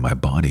now in my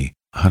body.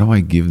 How do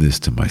I give this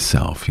to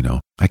myself?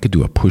 I could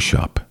do a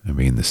push-up and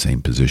be in the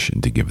same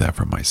position to give that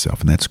for myself,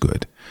 and that's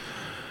good.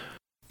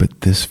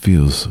 But this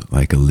feels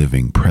like a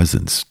living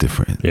presence,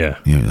 different. Yeah.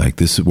 Like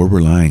this, we're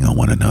relying on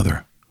one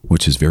another,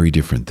 which is very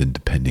different than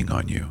depending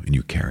on you and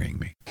you carrying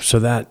me. So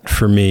that,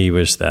 for me,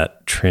 was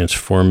that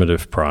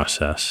transformative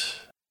process.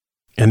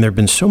 And there have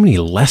been so many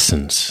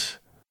lessons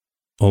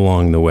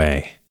along the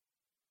way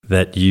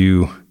that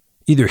you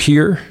either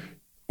hear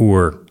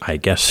or, I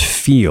guess,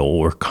 feel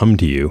or come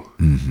to you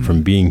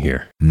from being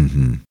here.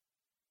 Mm-hmm.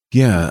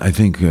 Yeah, I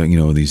think,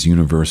 these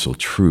universal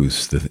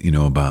truths,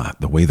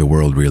 about the way the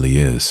world really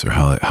is or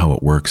how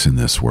it works in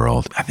this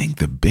world. I think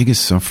the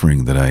biggest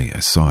suffering that I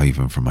saw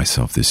even for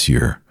myself this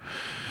year,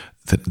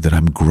 that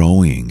I'm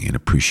growing in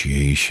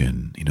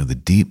appreciation. The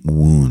deep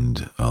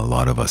wound a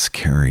lot of us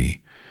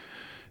carry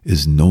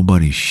is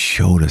nobody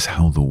showed us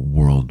how the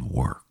world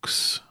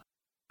works.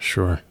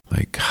 Sure.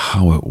 Like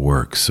how it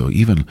works. So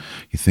even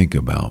you think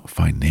about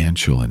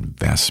financial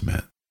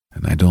investment,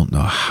 and I don't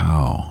know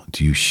how.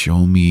 Do you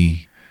show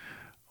me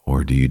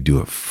or do you do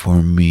it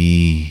for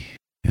me?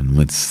 And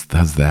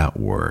how's that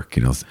work?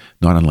 Not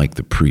unlike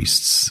the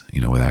priests,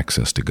 with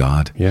access to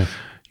God. Yeah.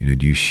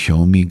 Do you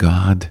show me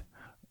God?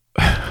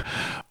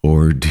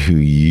 Or do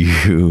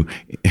you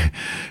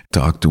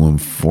talk to him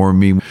for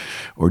me?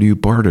 Or do you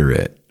barter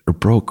it or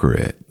broker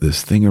it?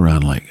 This thing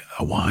around I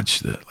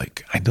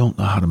don't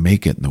know how to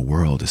make it in the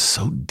world is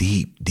so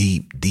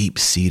deep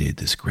seated,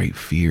 this great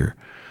fear.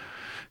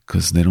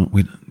 Because they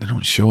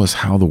don't show us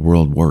how the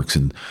world works.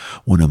 And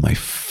one of my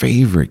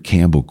favorite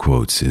Campbell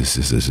quotes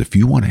is if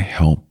you want to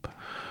help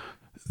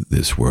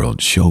this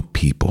world, show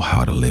people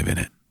how to live in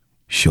it.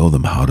 Show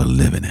them how to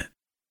live in it.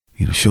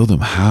 Show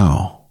them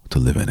how to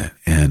live in it.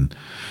 And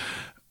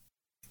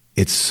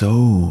there's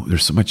so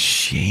much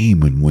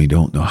shame when we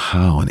don't know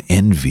how, and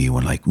envy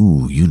when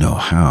ooh, you know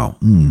how.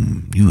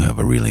 You have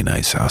a really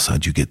nice house.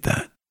 How'd you get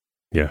that?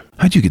 Yeah.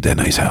 How'd you get that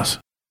nice house?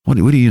 What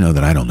do you know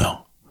that I don't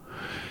know?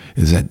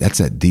 That's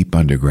that deep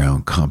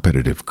underground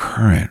competitive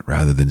current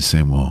rather than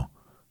saying, well,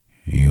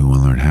 you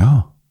want to learn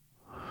how?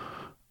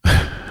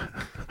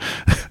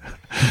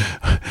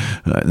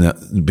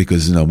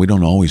 Because we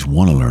don't always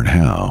want to learn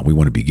how. We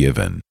want to be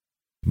given.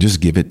 Just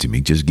give it to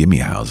me. Just give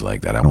me a house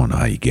like that. I don't know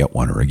how you get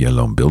one or let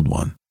alone build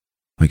one.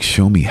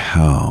 Show me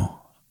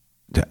how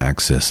to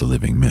access a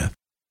living myth.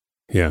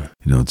 Yeah.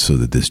 So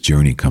that this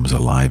journey comes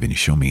alive, and you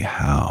show me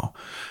how.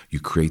 You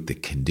create the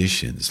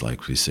conditions.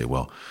 Like we say,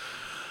 well,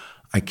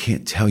 I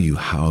can't tell you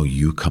how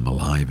you come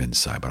alive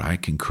inside, but I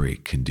can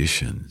create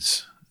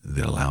conditions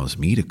that allows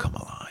me to come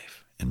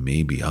alive and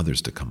maybe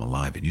others to come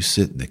alive. And you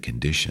sit in the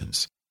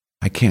conditions.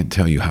 I can't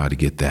tell you how to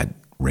get that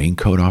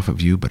raincoat off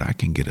of you, but I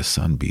can get a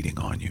sun beating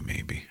on you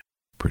maybe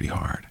pretty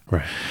hard.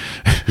 Right.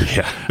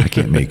 Yeah. I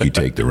can't make you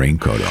take the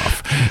raincoat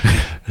off.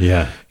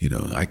 Yeah.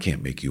 I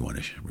can't make you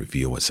want to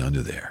reveal what's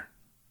under there,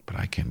 but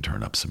I can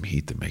turn up some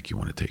heat to make you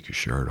want to take your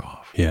shirt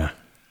off. Yeah.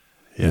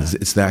 Yeah.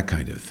 It's that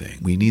kind of thing.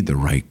 We need the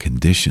right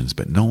conditions,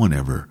 but no one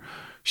ever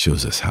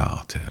shows us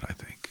how, Ted, I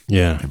think.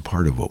 Yeah. And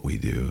part of what we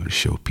do is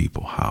show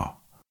people how.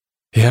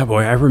 Yeah,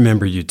 boy, I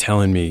remember you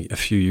telling me a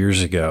few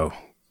years ago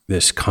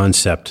this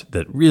concept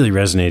that really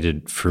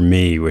resonated for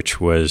me,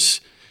 which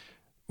was,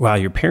 wow,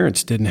 your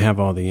parents didn't have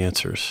all the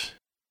answers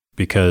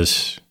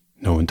because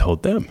no one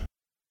told them.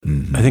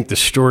 Mm-hmm. I think the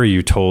story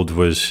you told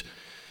was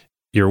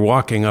you're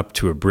walking up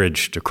to a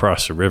bridge to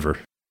cross a river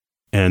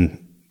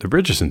and the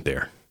bridge isn't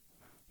there.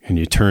 And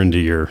you turn to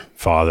your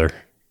father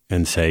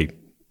and say,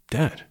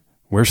 Dad,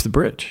 where's the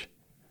bridge?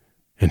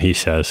 And he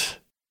says,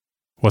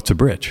 what's a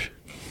bridge?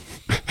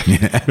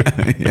 Yeah.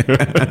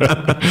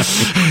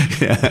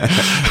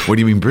 What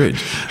do you mean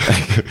bridge?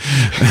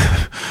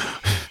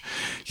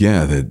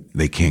 That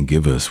they can't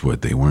give us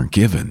what they weren't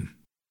given,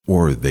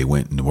 or they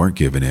went and weren't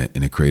given it,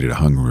 and it created a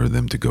hunger of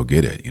them to go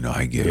get it.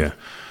 I give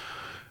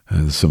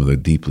some of the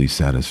deeply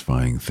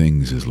satisfying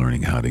things is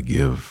learning how to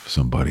give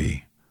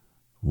somebody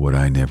what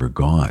I never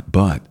got.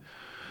 But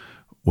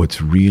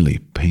what's really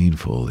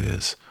painful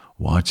is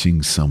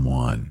watching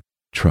someone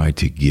try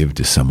to give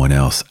to someone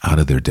else out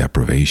of their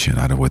deprivation,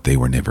 out of what they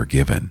were never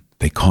given.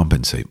 They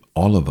compensate.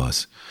 All of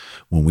us,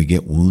 when we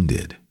get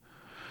wounded,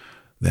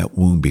 that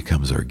wound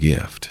becomes our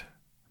gift,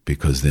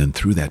 because then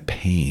through that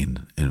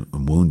pain and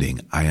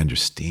wounding, I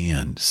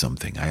understand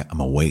something. I'm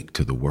awake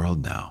to the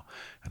world now,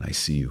 and I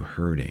see you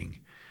hurting,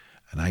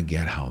 and I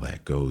get how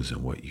that goes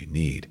and what you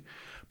need.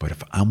 But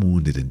if I'm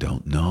wounded and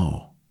don't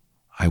know,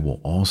 I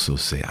will also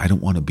say, I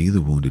don't want to be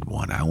the wounded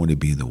one. I want to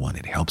be the one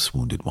that helps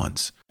wounded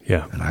ones.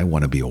 Yeah. And I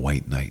want to be a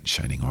white knight in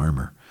shining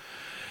armor.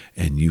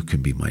 And you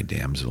can be my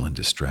damsel in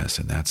distress,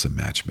 and that's a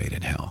match made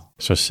in hell.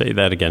 So say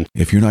that again.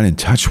 If you're not in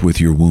touch with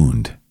your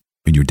wound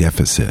and your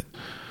deficit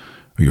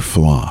or your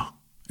flaw,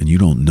 and you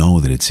don't know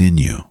that it's in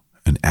you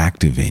and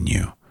active in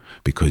you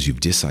because you've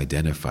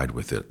disidentified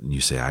with it, and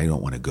you say, I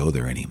don't want to go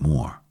there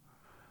anymore,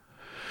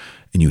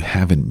 and you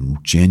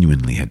haven't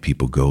genuinely had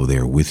people go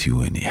there with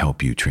you and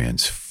help you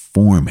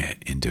transform it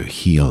into a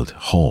healed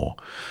whole,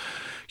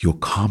 you'll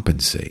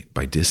compensate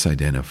by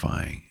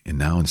disidentifying. And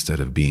now instead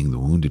of being the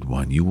wounded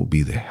one, you will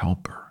be the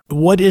helper.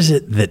 What is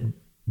it that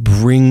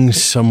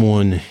brings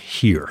someone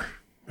here?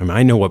 I mean,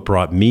 I know what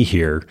brought me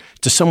here.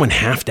 Does someone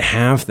have to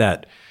have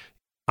that,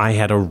 I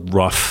had a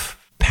rough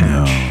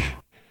patch? No.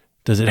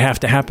 Does it have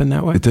to happen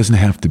that way? It doesn't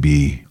have to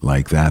be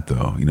like that,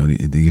 though.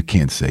 You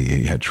can't say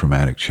you had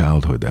traumatic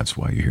childhood, that's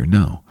why you're here.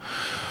 No.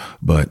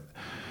 But,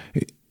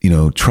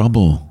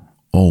 trouble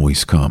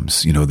always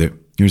comes.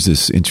 There's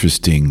this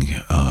interesting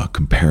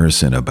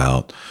comparison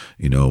about,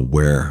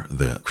 where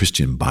the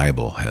Christian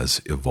Bible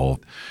has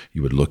evolved.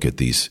 You would look at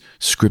these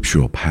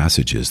scriptural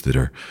passages that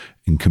are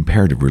in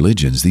comparative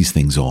religions. These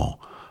things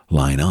all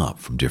line up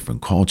from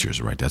different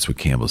cultures, right? That's what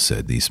Campbell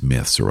said. These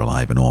myths are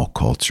alive in all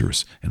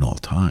cultures and all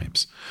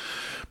times.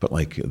 But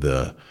like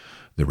the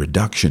The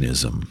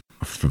reductionism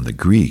from the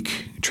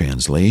Greek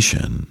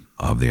translation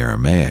of the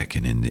Aramaic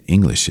and in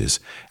English is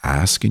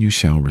ask and you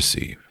shall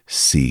receive,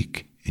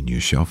 seek and you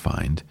shall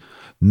find,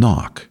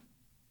 knock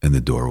and the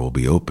door will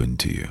be opened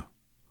to you.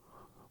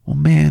 Well,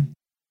 man,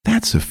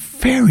 that's a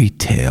fairy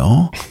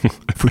tale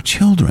for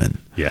children.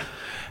 Yeah.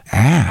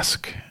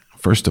 Ask.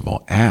 First of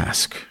all,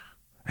 ask.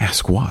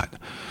 Ask what?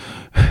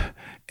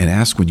 And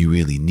ask when you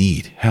really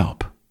need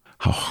help.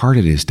 How hard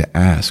it is to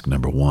ask,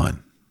 number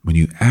one. When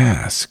you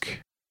ask,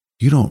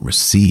 you don't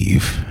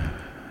receive,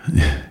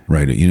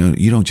 right?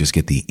 You don't just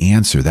get the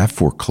answer. That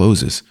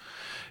forecloses.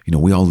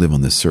 We all live on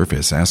the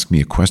surface. Ask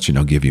me a question,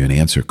 I'll give you an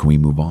answer. Can we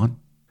move on?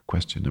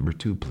 Question number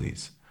 2,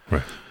 please.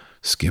 Right.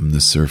 Skim the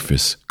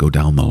surface, go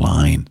down the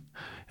line,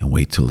 and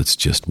wait till it's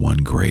just one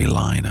gray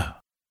line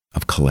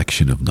of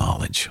collection of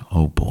knowledge.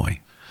 Oh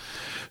boy.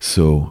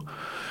 So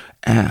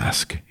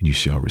ask and you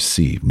shall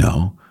receive.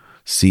 No.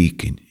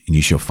 Seek and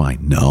you shall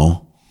find.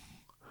 No.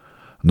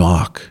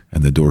 Knock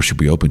and the door shall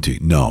be open to you.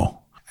 No.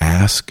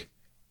 Ask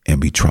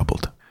and be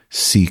troubled.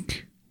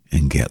 Seek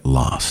and get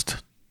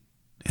lost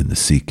in the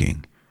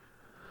seeking.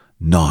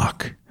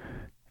 Knock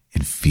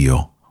and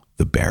feel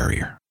the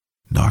barrier.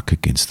 Knock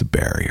against the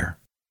barrier.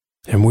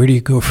 And where do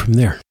you go from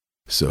there?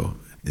 So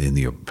in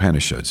the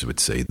Upanishads, it would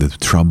say the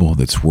trouble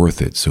that's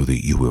worth it so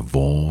that you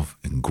evolve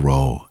and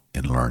grow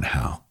and learn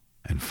how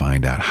and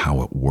find out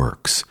how it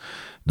works,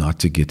 not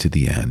to get to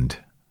the end,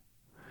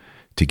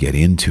 to get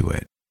into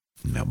it.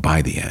 Now,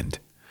 by the end,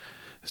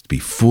 is to be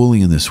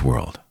fully in this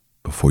world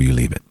before you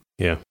leave it.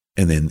 Yeah.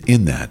 And then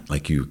in that,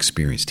 like you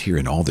experienced here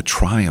in all the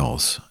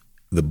trials,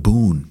 the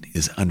boon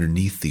is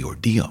underneath the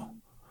ordeal.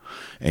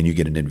 And you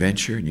get an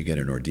adventure and you get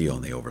an ordeal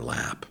and they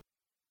overlap.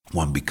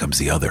 One becomes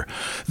the other.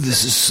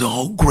 This is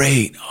so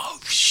great. Oh,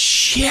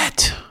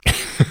 shit.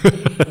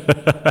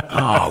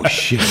 Oh,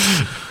 shit.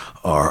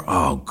 Or,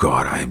 oh,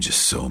 God, I am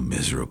just so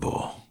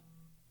miserable.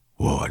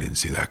 Whoa, I didn't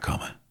see that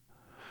coming.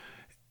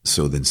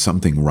 So then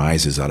something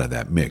rises out of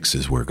that mix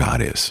is where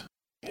God is.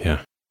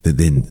 Yeah.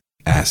 Then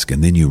ask,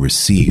 and then you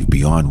receive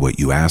beyond what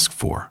you ask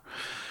for.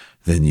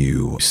 Then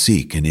you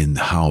seek, and in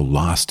how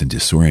lost and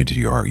disoriented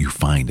you are, you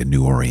find a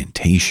new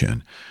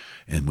orientation.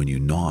 And when you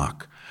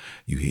knock,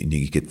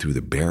 you get through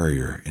the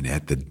barrier, and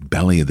at the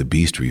belly of the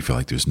beast where you feel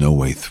like there's no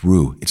way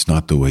through, it's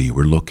not the way you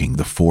were looking.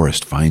 The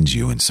forest finds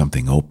you, and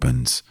something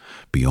opens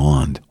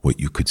beyond what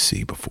you could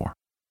see before.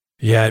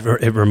 Yeah,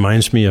 it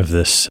reminds me of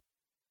the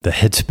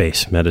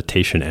Headspace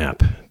meditation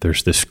app.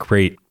 There's this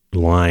great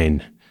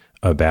line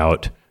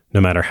about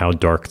no matter how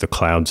dark the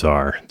clouds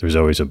are, there's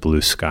always a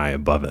blue sky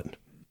above it.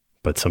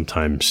 But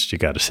sometimes you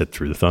got to sit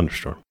through the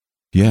thunderstorm.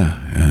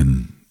 Yeah,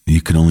 and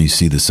you can only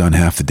see the sun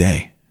half the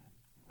day.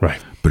 Right.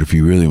 But if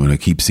you really want to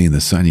keep seeing the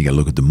sun, you got to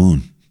look at the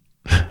moon.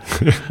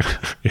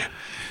 Yeah.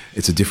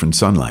 It's a different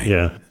sunlight.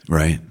 Yeah.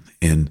 Right?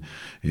 And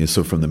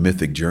so from the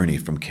mythic journey,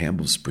 from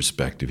Campbell's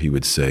perspective, he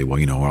would say, well,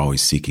 we're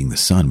always seeking the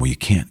sun. Well, you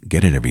can't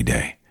get it every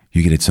day.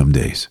 You get it some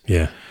days.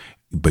 Yeah.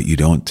 But you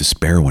don't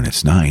despair when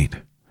it's night.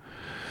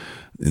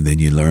 And then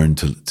you learn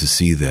to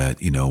see that,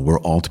 we're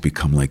all to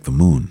become like the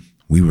moon.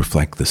 We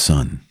reflect the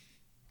sun.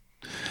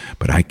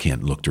 But I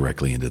can't look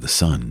directly into the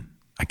sun.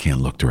 I can't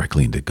look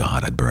directly into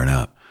God. I'd burn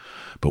up.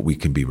 But we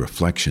can be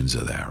reflections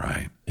of that,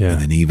 right? Yeah.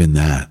 And then even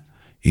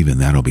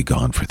that'll be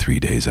gone for 3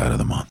 days out of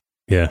the month.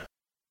 Yeah.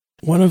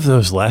 One of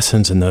those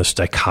lessons and those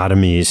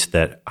dichotomies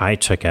that I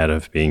took out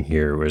of being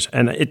here was,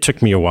 and it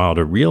took me a while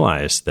to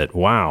realize that,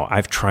 wow,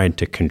 I've tried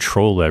to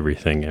control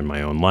everything in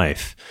my own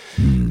life.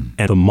 And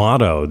the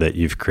motto that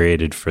you've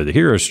created for the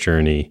hero's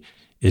journey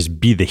is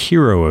be the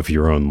hero of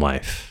your own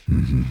life.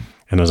 Mm-hmm.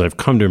 And as I've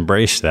come to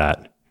embrace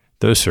that,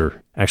 those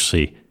are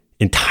actually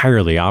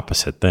entirely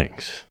opposite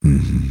things.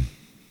 Mm-hmm.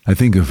 I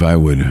think if I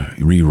would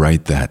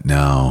rewrite that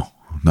now,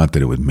 not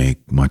that it would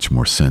make much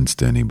more sense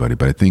to anybody,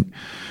 but I think,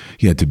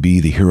 to be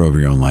the hero of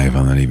your own life,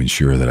 I'm not even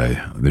sure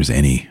that there's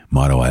any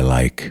motto I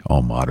like.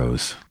 All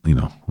mottos,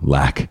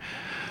 lack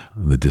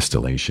the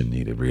distillation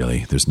needed,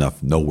 really. There's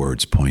no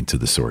words point to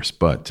the source,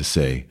 but to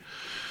say,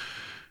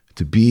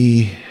 to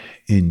be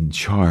in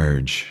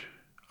charge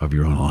of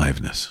your own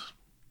aliveness,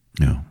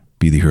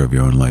 be the hero of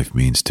your own life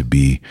means to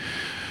be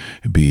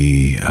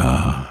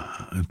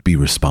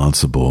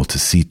responsible to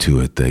see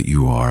to it that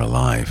you are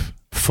alive.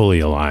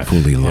 Fully alive.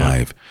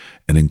 Yeah.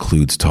 And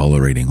includes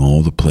tolerating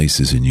all the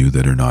places in you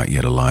that are not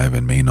yet alive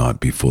and may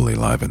not be fully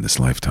alive in this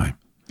lifetime.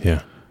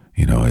 Yeah.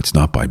 It's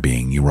not by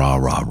being rah,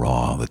 rah,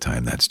 rah all the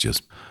time. That's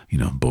just,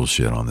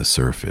 bullshit on the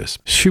surface.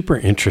 Super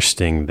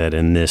interesting that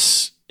in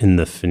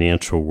the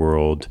financial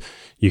world,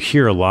 you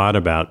hear a lot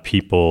about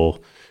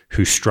people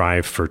who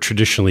strive for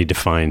traditionally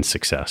defined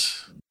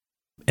success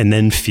and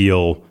then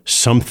feel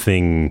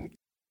something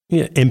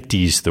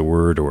empties the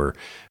word or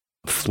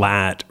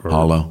flat or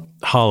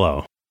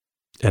hollow.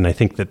 And I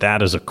think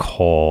that is a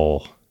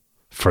call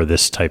for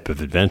this type of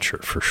adventure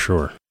for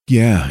sure.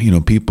 Yeah.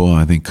 People,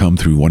 I think, come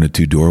through one or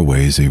two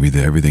doorways. Either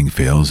everything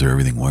fails or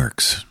everything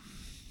works.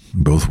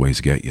 Both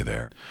ways get you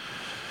there.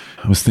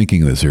 I was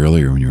thinking of this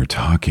earlier when you were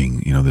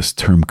talking. This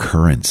term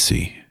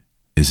currency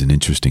is an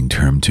interesting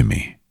term to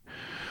me.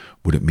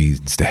 what it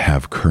means to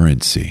have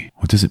currency.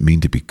 What does it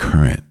mean to be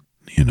current,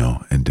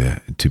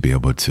 and to be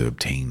able to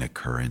obtain a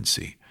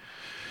currency?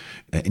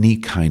 Any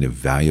kind of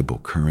valuable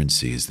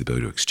currency is the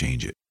ability to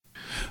exchange it.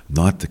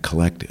 Not to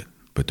collect it,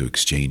 but to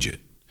exchange it.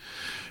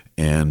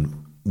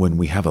 And when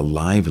we have a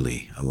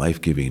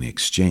life-giving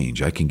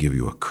exchange, I can give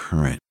you a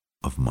current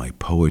of my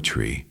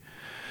poetry,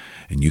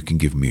 and you can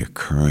give me a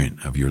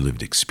current of your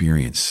lived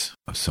experience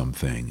of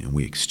something, and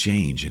we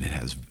exchange, and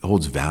it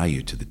holds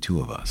value to the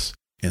two of us.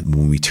 And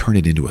when we turn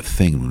it into a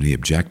thing, when we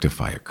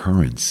objectify a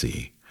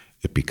currency,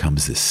 it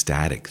becomes this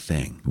static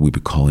thing. We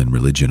would call in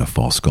religion a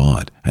false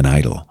god, an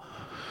idol,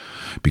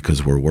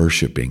 because we're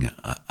worshiping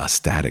a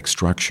static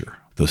structure.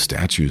 Those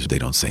statues, they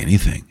don't say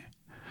anything.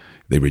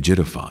 They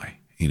rigidify.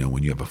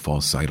 When you have a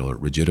false idol,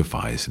 it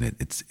rigidifies, and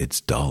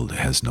it's dulled. It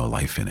has no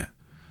life in it.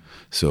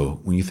 So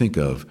when you think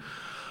of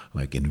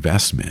like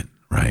investment,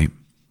 right,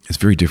 it's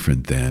very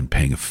different than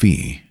paying a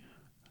fee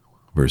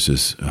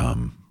versus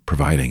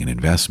providing an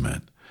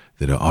investment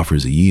that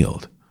offers a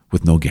yield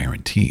with no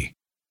guarantee.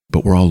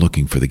 But we're all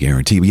looking for the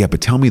guarantee.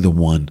 But tell me the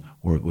one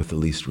with the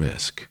least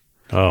risk.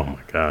 Oh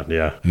my God,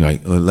 yeah.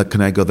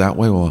 Can I go that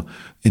way? Well,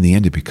 in the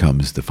end, it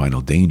becomes the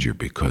final danger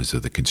because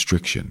of the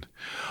constriction.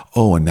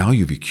 Oh, and now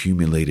you've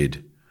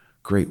accumulated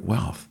great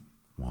wealth.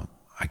 Well,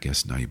 I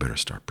guess now you better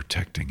start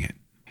protecting it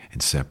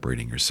and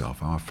separating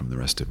yourself off from the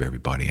rest of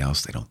everybody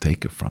else. They don't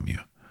take it from you.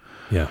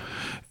 Yeah.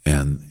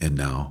 And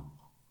now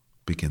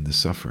begin the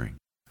suffering.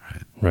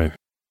 Right.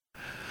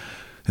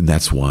 And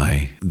that's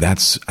why,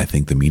 I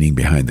think, the meaning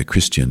behind the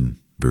Christian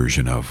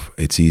version of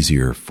it's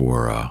easier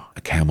for a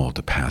camel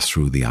to pass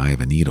through the eye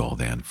of a needle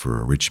than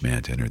for a rich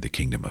man to enter the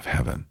kingdom of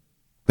heaven.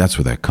 That's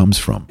where that comes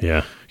from.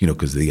 Yeah.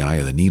 Because the eye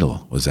of the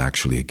needle was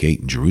actually a gate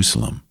in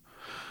Jerusalem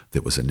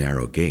that was a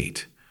narrow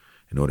gate.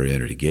 In order to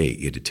enter the gate,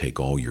 you had to take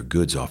all your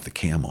goods off the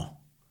camel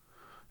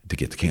to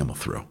get the camel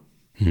through,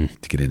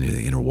 to get into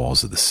the inner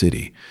walls of the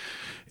city.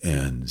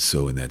 And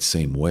so in that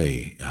same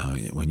way,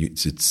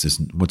 it's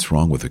what's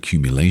wrong with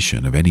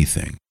accumulation of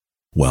anything?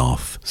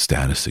 Wealth,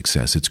 status,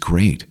 success, it's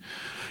great.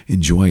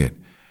 Enjoy it.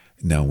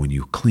 Now, when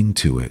you cling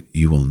to it,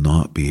 you will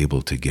not be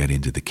able to get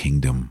into the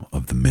kingdom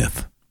of the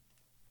myth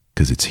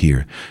because it's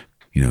here.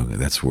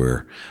 That's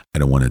where I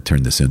don't want to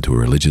turn this into a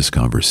religious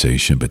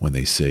conversation, but when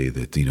they say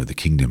that, the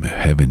kingdom of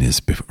heaven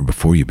is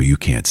before you, but you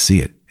can't see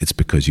it, it's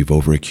because you've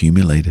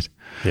overaccumulated,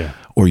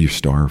 or you're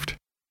starved,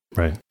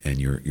 right? And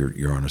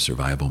you're on a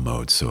survival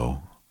mode,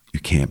 so you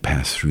can't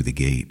pass through the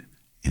gate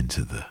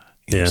into the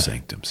inner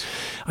sanctums.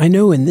 I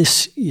know in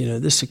this,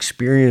 this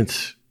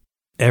experience,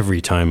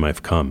 every time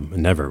I've come, I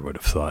never would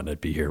have thought I'd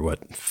be here,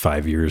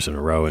 5 years in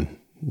a row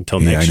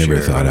until next year. I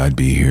never thought I'd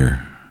be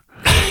here.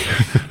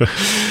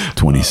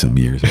 20 some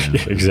years.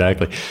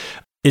 Exactly.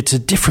 It's a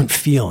different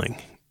feeling.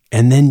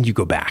 And then you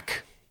go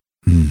back.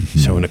 Mm-hmm.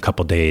 So in a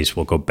couple of days,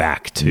 we'll go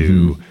back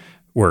to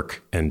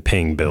work and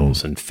paying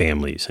bills and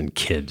families and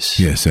kids.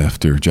 Yes,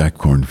 after Jack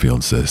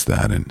Kornfield says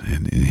that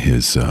in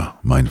his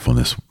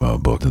mindfulness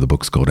book. The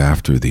book's called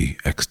After the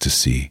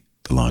Ecstasy,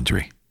 the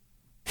Laundry.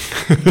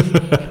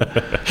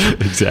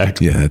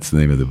 Exactly. Yeah, that's the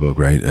name of the book,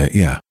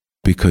 right?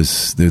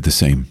 Because they're the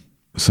same.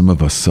 Some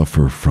of us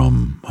suffer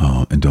from,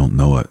 and don't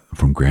know it,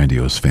 from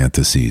grandiose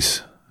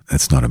fantasies.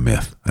 That's not a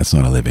myth. That's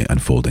not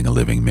unfolding a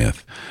living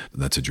myth.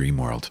 That's a dream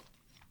world.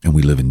 And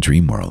we live in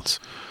dream worlds.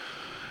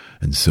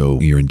 And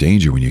so you're in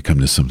danger when you come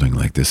to something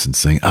like this and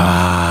saying,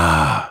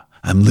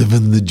 I'm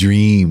living the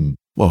dream.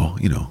 Well,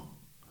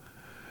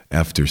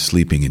 after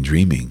sleeping and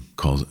dreaming,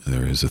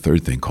 there is a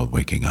third thing called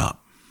waking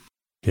up.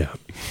 Yeah.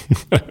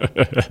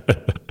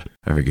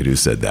 I forget who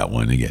said that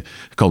one again.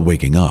 It's called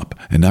waking up.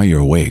 And now you're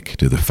awake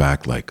to the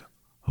fact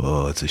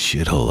it's a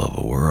shithole of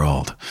a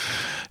world.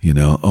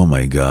 Oh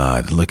my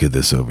God, look at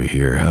this over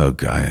here. Oh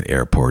God,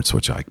 airports,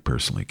 which I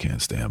personally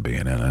can't stand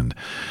being in. And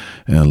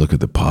look at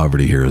the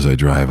poverty here as I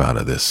drive out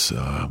of this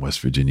West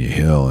Virginia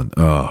hill. And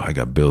I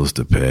got bills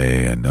to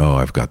pay. And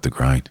I've got the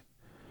grind.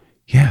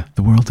 Yeah,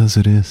 the world as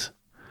it is.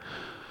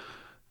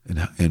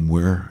 And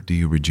where do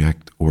you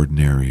reject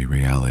ordinary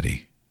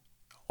reality?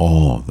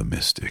 All the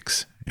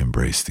mystics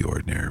embrace the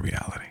ordinary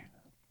reality.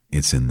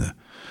 It's in the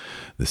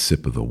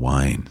sip of the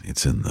wine.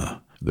 It's in the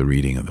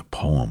reading of the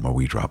poem where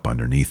we drop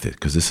underneath it.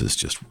 Because this is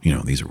just,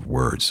 these are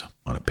words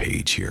on a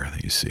page here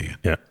that you see.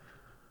 Yeah.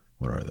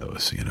 What are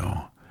those,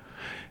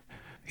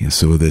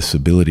 So this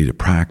ability to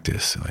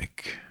practice,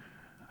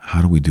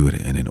 how do we do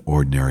it in an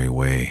ordinary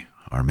way?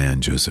 Our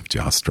man Joseph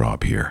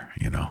Jostrop here,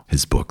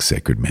 his book,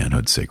 Sacred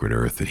Manhood, Sacred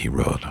Earth, that he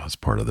wrote as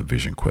part of the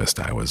Vision Quest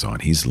I was on.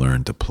 He's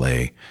learned to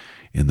play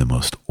in the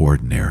most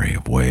ordinary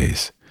of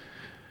ways.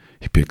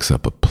 He picks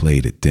up a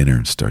plate at dinner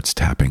and starts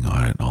tapping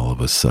on it, and all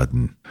of a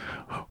sudden,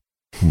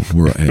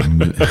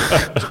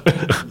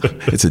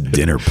 it's a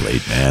dinner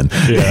plate, man.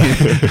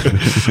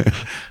 Yeah.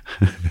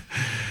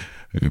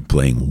 You're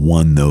playing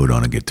one note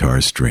on a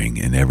guitar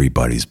string, and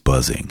everybody's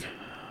buzzing.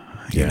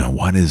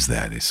 What is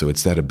that? So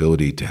it's that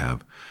ability to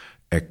have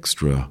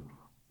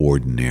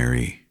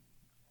extraordinary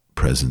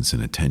presence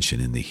and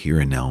attention in the here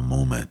and now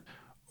moment,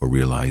 or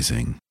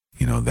realizing,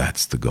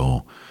 that's the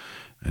goal.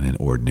 and an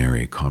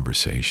ordinary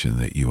conversation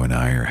that you and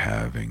I are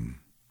having.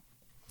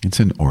 It's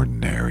an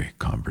ordinary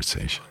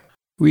conversation.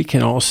 We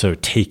can also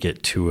take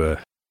it to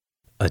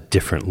a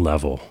different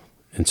level.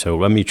 And so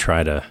let me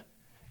try to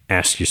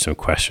ask you some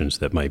questions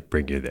that might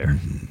bring you there.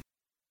 Mm-hmm.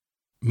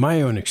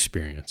 My own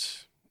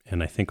experience,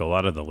 and I think a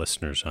lot of the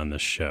listeners on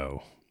this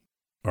show,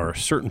 are a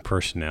certain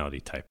personality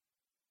type.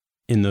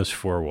 In those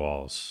four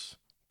walls,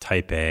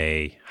 type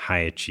A, high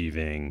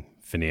achieving,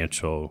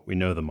 financial, we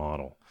know the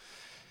model.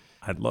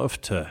 I'd love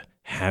to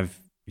have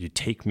you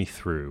take me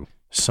through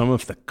some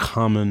of the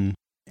common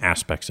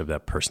aspects of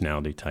that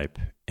personality type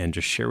and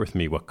just share with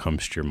me what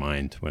comes to your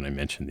mind when I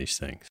mention these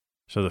things.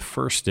 So the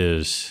first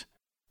is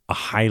a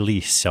highly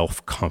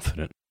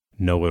self-confident,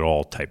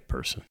 know-it-all type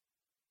person.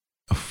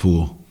 A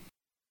fool.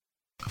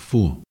 A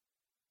fool.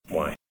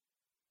 Why?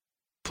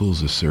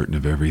 Fools are certain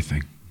of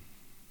everything.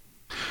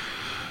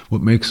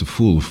 What makes a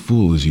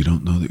fool is you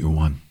don't know that you're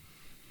one.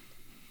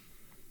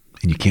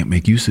 And you can't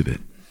make use of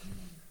it.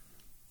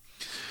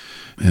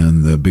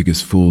 And the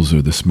biggest fools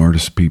are the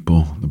smartest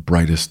people, the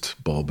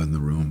brightest bulb in the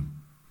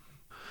room,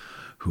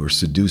 who are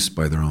seduced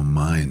by their own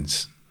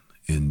minds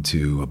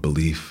into a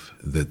belief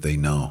that they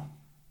know.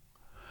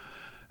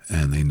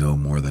 And they know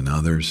more than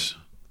others,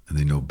 and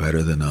they know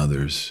better than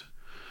others.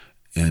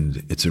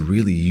 And it's a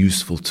really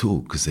useful tool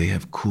because they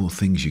have cool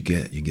things you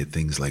get. You get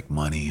things like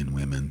money and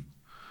women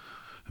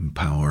and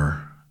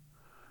power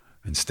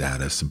and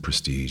status and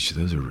prestige.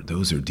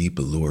 Those are deep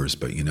allures.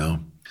 But, you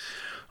know,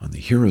 on the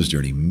hero's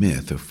journey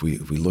myth, if we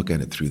look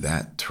at it through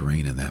that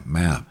terrain and that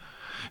map,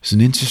 there's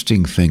an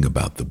interesting thing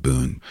about the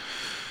boon.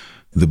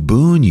 The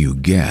boon you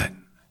get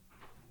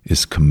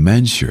is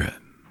commensurate,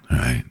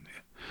 right,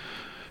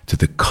 to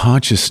the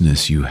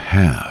consciousness you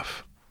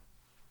have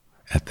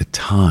at the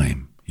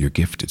time you're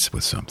gifted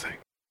with something.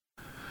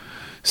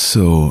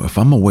 So if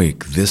I'm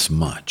awake this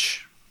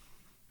much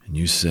and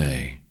you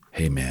say,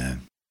 hey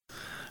man,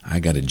 I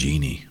got a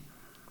genie,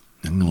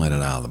 I'm going to let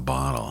it out of the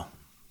bottle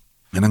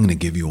and I'm going to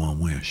give you one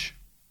wish.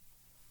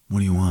 What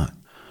do you want?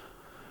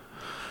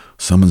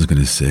 Someone's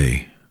going to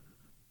say,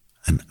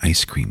 an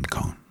ice cream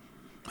cone.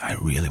 I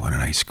really want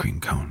an ice cream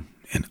cone.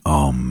 And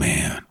oh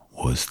man,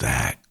 was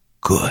that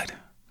good.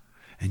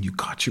 And you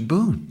got your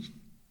boon.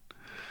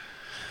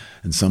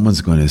 And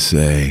someone's going to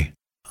say,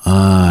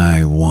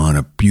 I want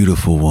a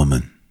beautiful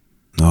woman.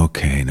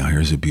 Okay, now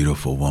here's a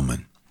beautiful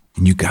woman.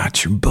 And you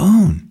got your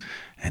boon.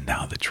 And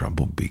now the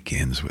trouble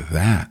begins with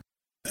that.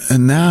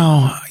 And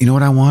now, you know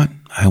what I want?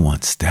 I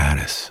want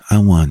status. I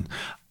want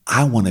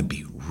to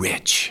be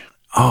rich.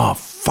 Oh,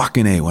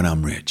 fucking A, when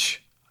I'm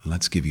rich.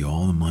 Let's give you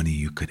all the money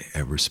you could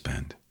ever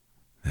spend.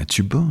 That's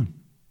your boon.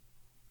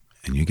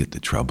 And you get the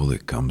trouble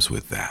that comes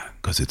with that,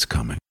 because it's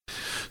coming.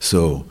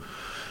 So,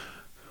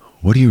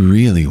 what do you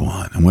really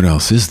want? And what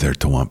else is there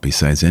to want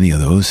besides any of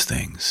those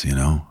things, you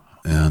know?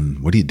 And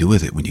what do you do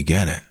with it when you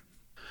get it?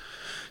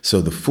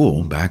 So the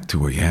fool, back to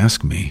where you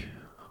ask me,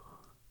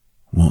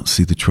 won't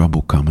see the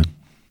trouble coming,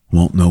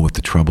 won't know what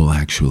the trouble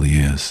actually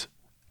is,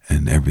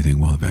 and everything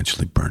will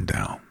eventually burn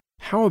down.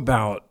 How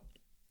about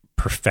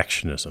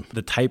perfectionism?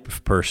 The type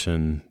of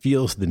person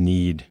feels the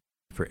need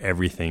for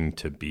everything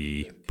to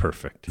be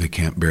perfect. They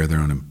can't bear their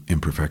own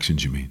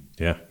imperfections, you mean?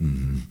 Yeah.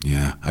 Mm-hmm.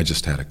 Yeah. I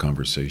just had a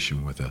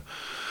conversation with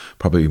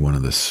probably one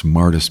of the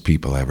smartest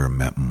people I ever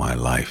met in my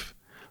life.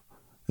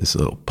 This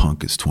little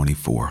punk is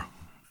 24,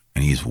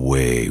 and he's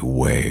way,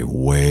 way,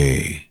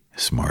 way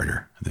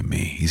smarter than me.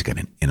 He's got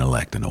an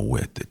intellect and a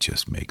wit that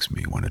just makes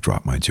me want to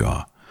drop my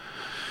jaw.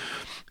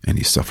 And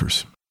he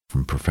suffers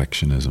from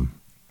perfectionism.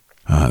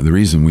 The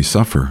reason we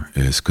suffer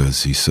is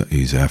because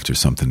he's after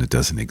something that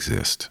doesn't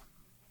exist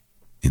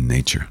in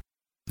nature.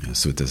 Yeah,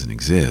 so it doesn't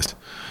exist.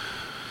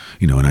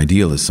 You know, an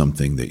ideal is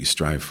something that you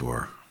strive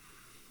for,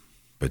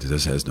 but it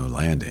just has no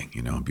landing.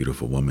 You know, a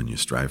beautiful woman you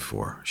strive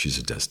for. She's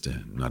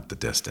not the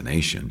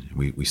destination.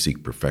 We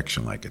seek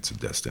perfection like it's a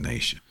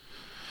destination.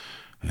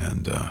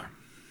 And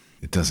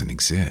it doesn't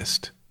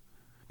exist,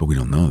 but we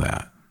don't know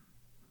that.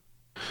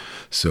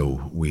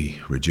 So we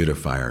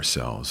rigidify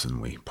ourselves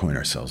and we point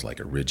ourselves like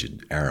a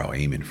rigid arrow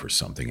aiming for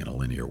something in a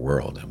linear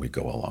world, and we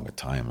go along a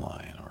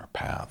timeline or a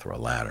path or a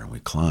ladder and we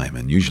climb,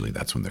 and usually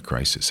that's when the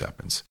crisis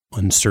happens.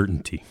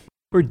 Uncertainty.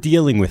 We're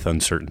dealing with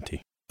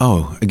uncertainty.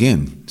 Oh,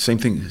 again, same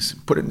thing.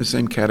 Put it in the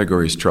same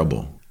category as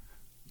trouble.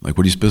 Like,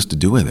 what are you supposed to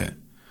do with it?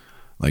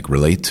 Like,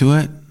 relate to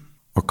it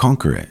or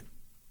conquer it?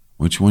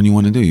 Which one you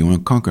want to do? You want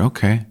to conquer?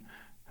 Okay.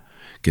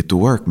 Get to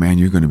work, man.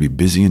 You're going to be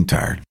busy and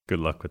tired. Good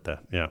luck with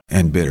that. Yeah.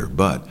 And bitter.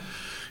 But,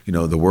 you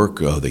know, the work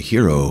of the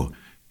hero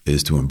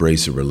is to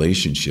embrace a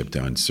relationship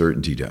to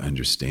uncertainty, to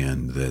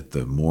understand that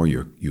the more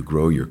you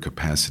grow your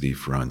capacity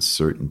for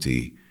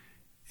uncertainty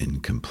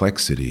and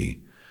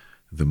complexity,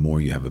 the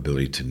more you have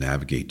ability to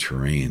navigate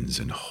terrains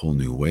in whole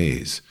new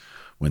ways,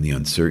 when the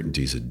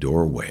uncertainty is a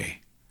doorway,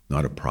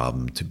 not a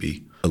problem to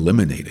be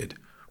eliminated,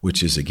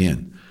 which is,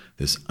 again,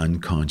 this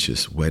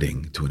unconscious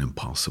wedding to an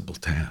impossible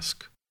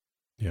task.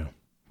 Yeah.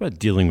 What about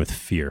dealing with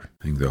fear?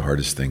 I think the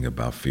hardest thing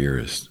about fear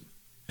is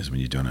when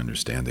you don't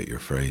understand that you're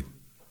afraid.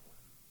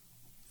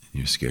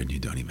 You're scared and you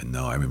don't even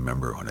know. I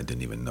remember when I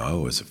didn't even know I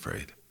was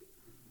afraid.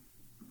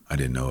 I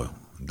didn't know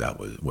that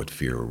was what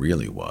fear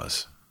really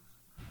was.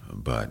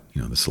 But,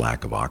 this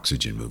lack of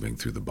oxygen moving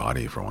through the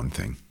body, for one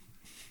thing,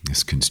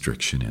 this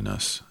constriction in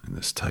us, and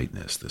this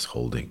tightness, this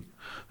holding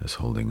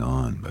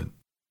on. But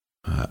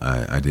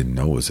I didn't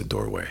know it was a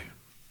doorway.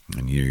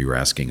 And you were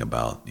asking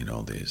about,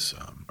 these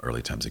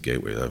early times at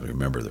Gateway. I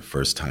remember the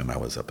first time I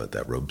was up at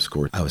that ropes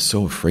course, I was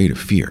so afraid of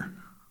fear.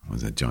 It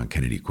was that John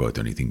Kennedy quote,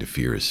 "The only thing to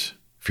fear is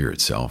fear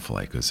itself,"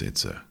 because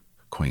it's a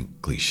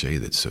quaint cliche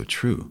that's so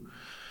true.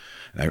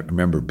 And I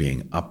remember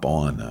being up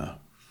on a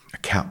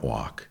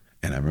catwalk,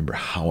 and I remember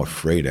how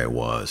afraid I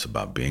was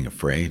about being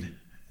afraid.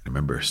 I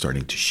remember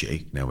starting to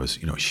shake, and I was,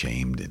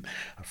 ashamed and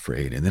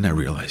afraid. And then I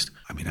realized,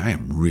 I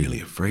am really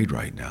afraid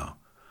right now,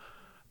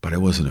 but I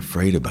wasn't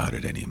afraid about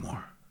it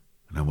anymore.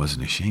 And I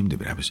wasn't ashamed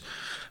of it. I was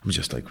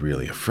just like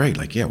really afraid.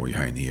 Like, yeah, well, you're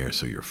high in the air,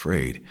 so you're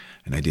afraid.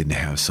 And I didn't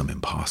have some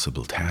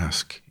impossible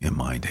task in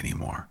mind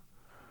anymore.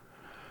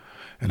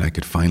 And I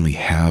could finally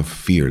have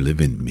fear live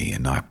in me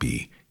and not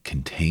be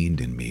contained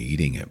in me,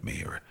 eating at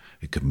me, or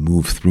it could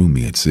move through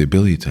me. It's the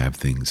ability to have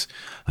things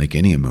like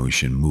any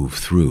emotion move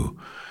through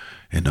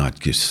and not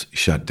just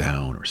shut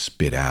down or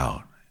spit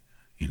out,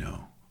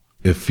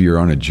 If you're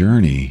on a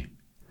journey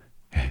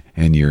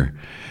and you're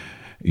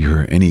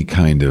any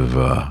kind of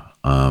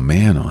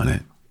man on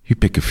it, you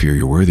pick a fear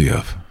you're worthy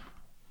of.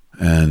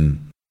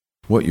 And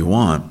what you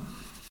want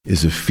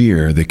is a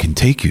fear that can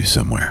take you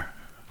somewhere.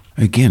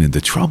 Again,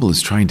 the trouble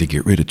is trying to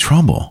get rid of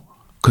trouble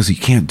because you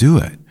can't do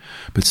it.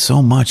 But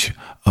so much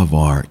of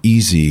our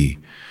easy,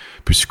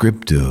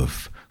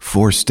 prescriptive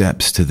 4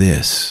 steps to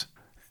this,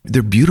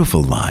 they're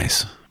beautiful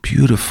lies,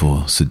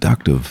 beautiful,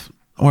 seductive,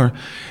 or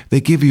they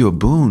give you a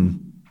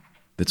boon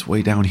that's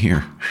way down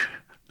here,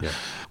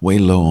 way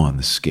low on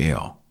the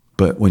scale.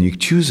 But when you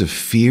choose a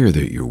fear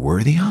that you're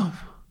worthy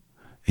of,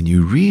 and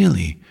you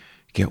really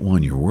get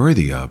one you're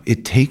worthy of,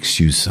 it takes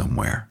you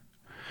somewhere.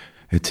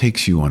 It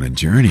takes you on a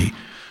journey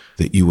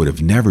that you would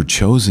have never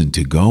chosen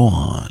to go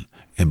on.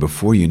 And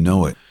before you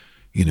know it,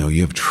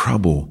 you have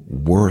trouble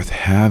worth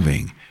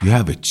having. You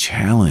have a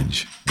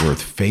challenge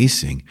worth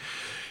facing.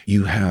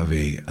 You have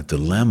a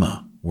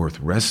dilemma worth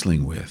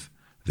wrestling with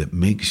that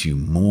makes you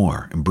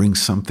more and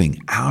brings something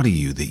out of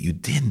you that you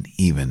didn't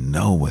even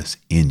know was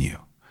in you.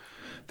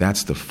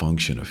 That's the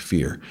function of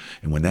fear.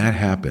 And when that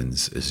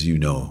happens, as you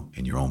know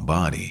in your own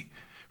body,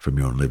 from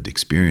your own lived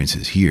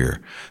experiences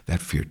here, that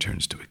fear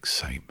turns to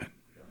excitement.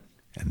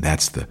 And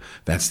that's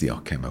the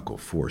alchemical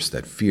force.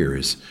 That fear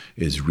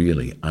is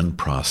really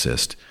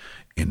unprocessed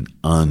and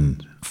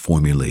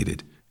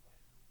unformulated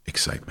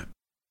excitement.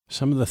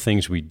 Some of the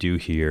things we do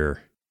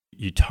here,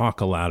 you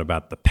talk a lot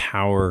about the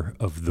power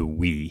of the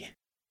we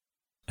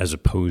as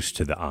opposed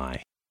to the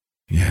I.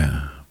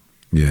 Yeah.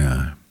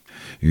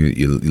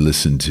 You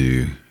listen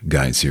to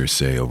guys here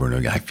say over and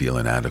over, I feel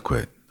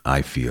inadequate.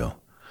 I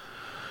feel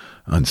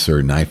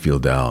uncertain. I feel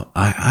doubt.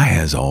 I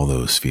has all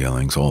those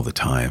feelings all the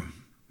time.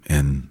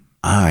 And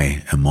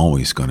I am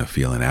always going to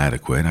feel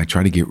inadequate. I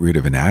try to get rid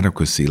of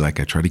inadequacy like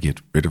I try to get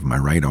rid of my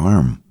right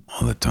arm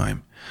all the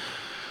time.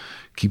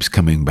 Keeps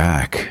coming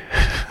back.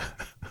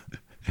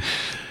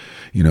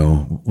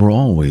 We're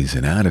always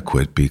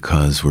inadequate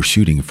because we're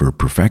shooting for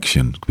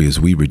perfection, because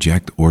we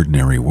reject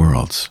ordinary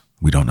worlds.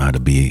 We don't know how to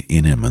be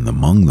in them and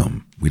among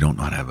them. We don't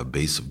know how to have a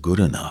base of good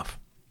enough.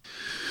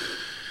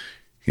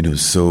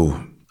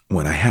 So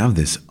when I have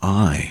this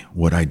I,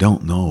 what I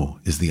don't know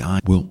is the I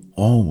will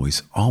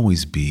always,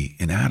 always be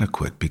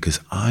inadequate because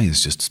I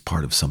is just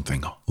part of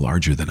something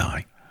larger than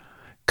I,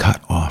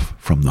 cut off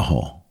from the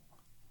whole.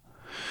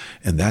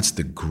 And that's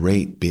the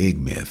great big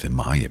myth, in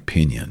my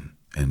opinion,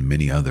 and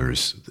many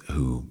others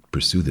who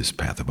pursue this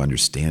path of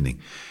understanding.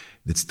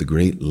 It's the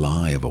great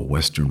lie of a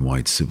Western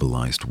white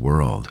civilized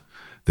world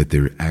that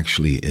there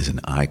actually is an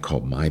I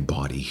called my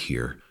body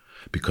here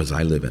because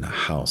I live in a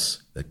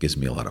house that gives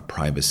me a lot of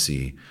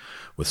privacy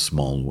with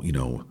small,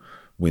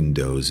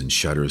 windows and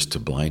shutters to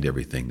blind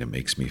everything that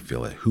makes me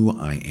feel that who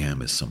I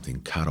am is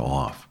something cut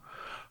off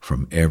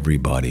from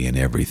everybody and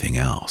everything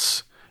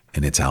else.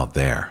 And it's out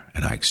there,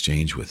 and I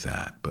exchange with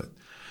that. But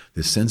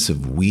the sense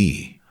of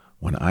we,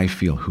 when I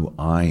feel who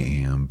I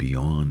am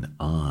beyond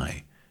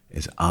I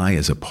is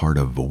a part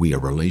of a we, a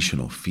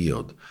relational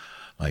field.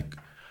 Like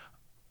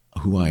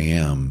who I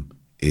am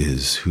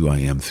is who I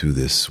am through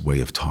this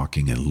way of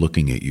talking and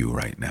looking at you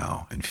right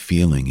now and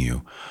feeling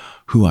you.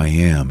 Who I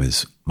am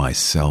is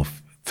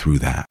myself through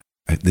that.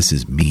 This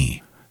is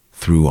me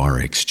through our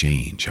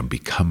exchange. I'm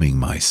becoming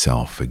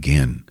myself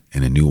again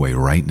in a new way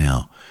right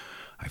now.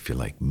 I feel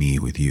like me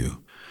with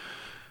you.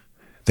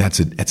 That's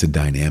a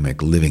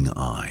dynamic living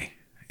I.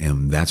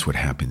 And that's what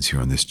happens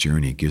here on this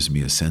journey. It gives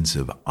me a sense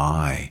of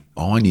I.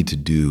 All I need to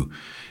do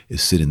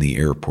is sit in the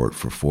airport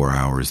for 4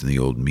 hours and the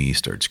old me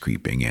starts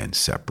creeping in.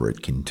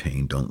 Separate,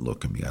 contained, don't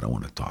look at me. I don't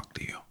want to talk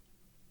to you.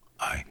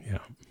 I. Yeah.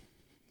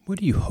 What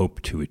do you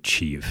hope to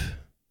achieve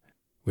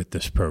with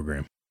this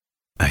program?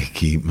 I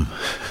keep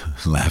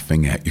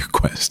laughing at your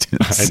questions.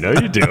 I know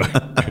you do.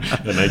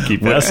 And I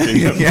keep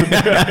asking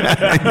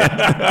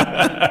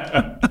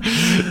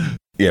them.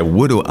 Yeah,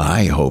 what do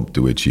I hope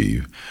to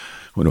achieve?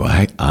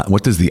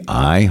 What does the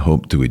I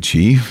hope to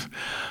achieve?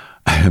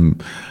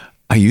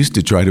 I used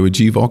to try to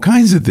achieve all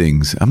kinds of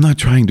things. I'm not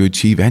trying to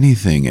achieve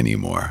anything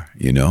anymore,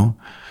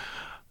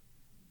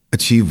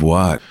 Achieve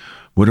what?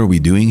 What are we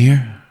doing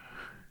here?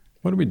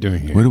 What are we doing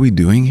here? What are we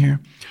doing here?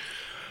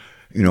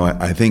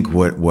 I think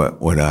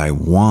what I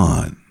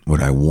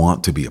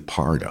want to be a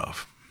part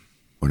of,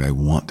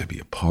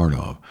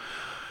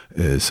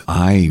 is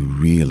I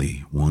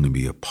really want to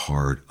be a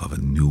part of a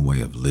new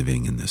way of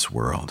living in this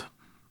world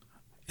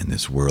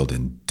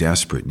in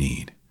desperate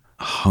need,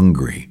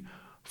 hungry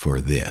for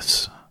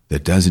this,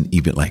 that doesn't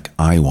even, like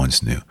I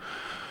once knew.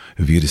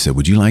 If you'd have said,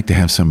 would you like to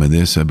have some of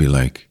this? I'd be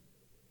like,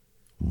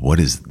 what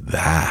is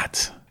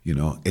that?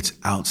 It's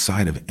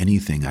outside of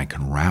anything I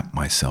can wrap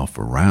myself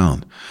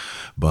around.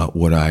 But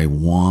what I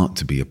want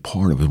to be a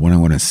part of, and what I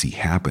want to see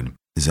happen,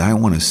 is I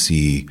want to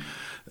see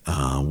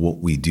what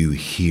we do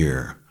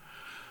here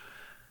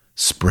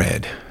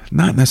spread,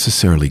 not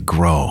necessarily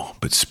grow,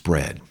 but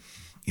spread.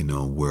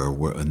 Where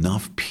we're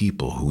enough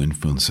people who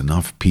influence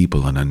enough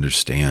people and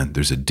understand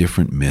there's a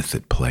different myth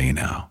at play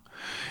now.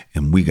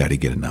 And we got to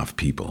get enough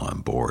people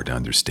on board to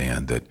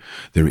understand that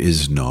there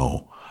is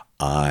no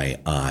I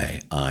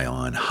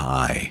on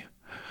high.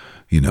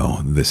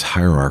 This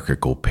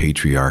hierarchical,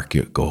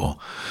 patriarchal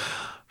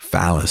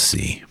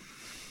fallacy.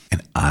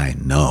 And I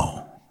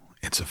know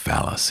it's a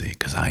fallacy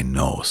because I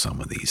know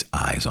some of these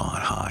eyes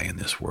on high in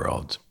this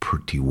world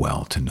pretty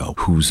well to know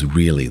who's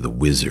really the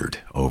wizard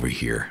over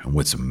here and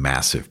what's a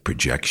massive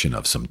projection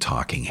of some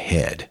talking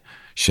head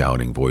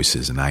shouting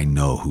voices. And I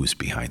know who's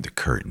behind the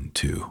curtain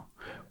too,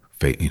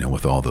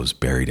 with all those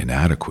buried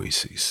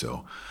inadequacies.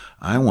 So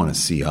I want to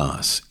see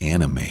us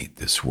animate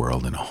this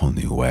world in a whole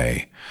new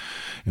way.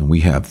 And we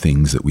have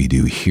things that we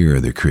do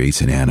here that creates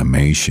an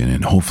animation,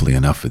 and hopefully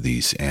enough of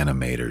these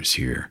animators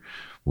here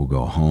will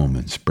go home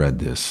and spread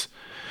this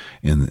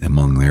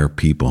among their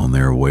people and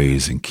their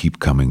ways and keep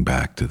coming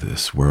back to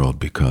this world,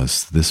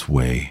 because this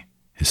way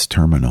is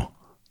terminal.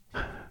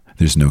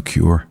 There's no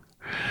cure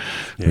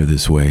for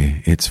this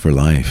way. It's for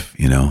life,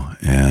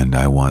 and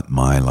I want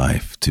my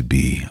life to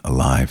be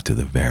alive to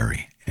the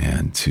very,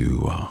 and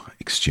to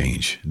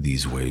exchange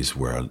these ways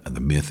where the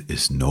myth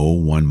is no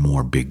one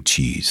more big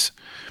cheese.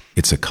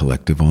 It's a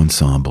collective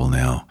ensemble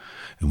now,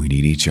 and we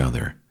need each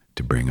other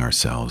to bring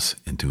ourselves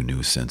into a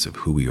new sense of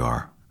who we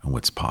are and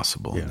what's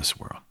possible in this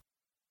world.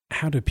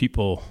 How do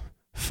people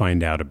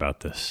find out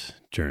about this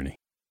journey?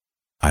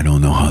 I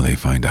don't know how they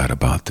find out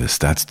about this.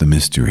 That's the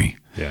mystery.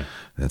 Yeah.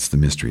 That's the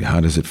mystery.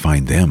 How does it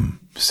find them?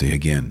 Say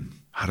again.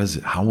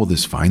 How will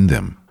this find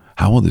them?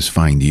 How will this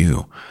find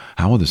you?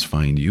 How will this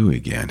find you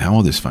again? How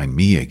will this find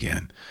me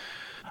again?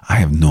 I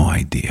have no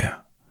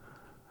idea.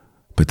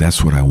 But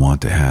that's what I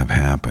want to have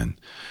happen.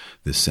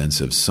 This sense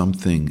of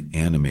something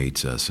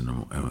animates us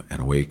and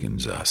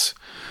awakens us.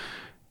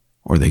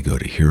 Or they go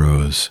to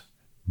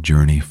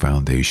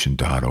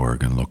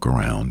heroesjourneyfoundation.org and look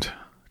around.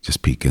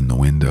 Just peek in the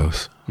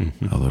windows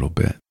a little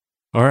bit.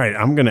 All right,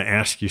 I'm going to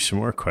ask you some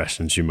more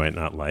questions you might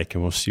not like,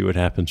 and we'll see what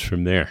happens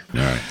from there. All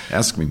right,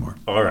 ask me more.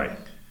 All right.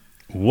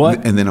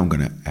 What? And then I'm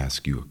going to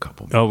ask you a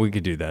couple more. Oh, we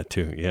could do that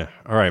too, yeah.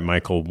 All right,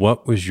 Michael,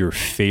 what was your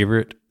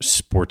favorite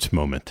sports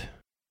moment?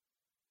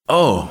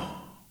 Oh,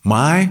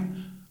 my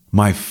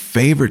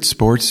favorite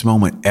sports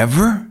moment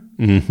ever?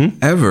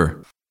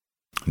 Ever.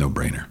 No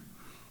brainer.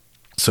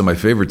 So my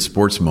favorite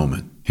sports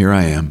moment, here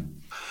I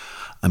am.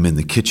 I'm in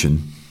the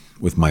kitchen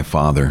with my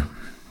father.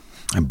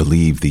 I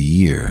believe the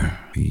year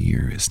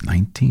is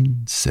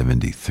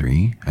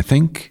 1973. I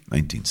think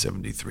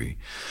 1973.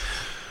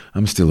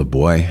 I'm still a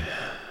boy.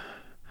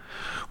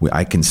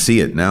 I can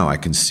see it now. I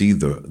can see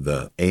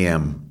the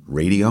AM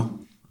radio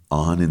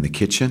on in the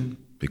kitchen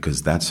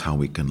because that's how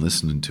we can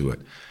listen to it.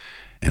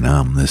 And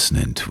I'm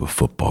listening to a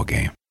football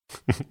game.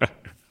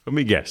 Let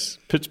me guess.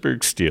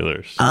 Pittsburgh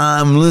Steelers.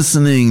 I'm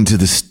listening to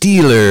the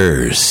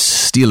Steelers,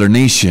 Steeler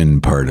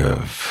Nation part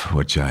of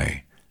which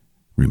I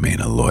remain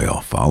a loyal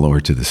follower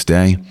to this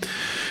day.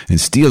 In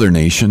Steeler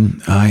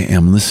Nation, I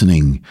am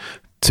listening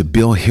to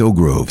Bill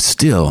Hillgrove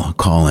still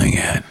calling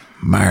it,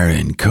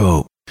 Myron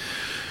Cope,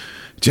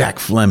 Jack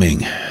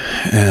Fleming,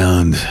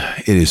 and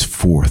it is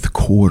fourth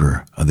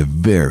quarter of the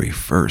very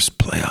first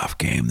playoff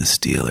game the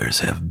Steelers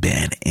have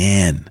been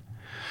in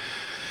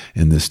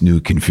this new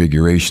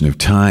configuration of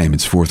time.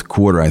 It's fourth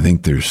quarter. I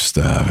think there's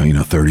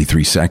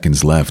 33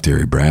 seconds left.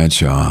 Terry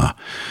Bradshaw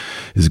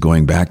is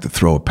going back to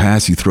throw a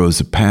pass. He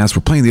throws a pass.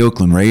 We're playing the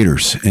Oakland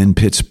Raiders in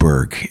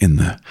Pittsburgh in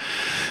the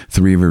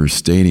Three Rivers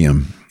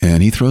Stadium.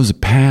 And he throws a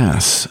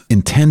pass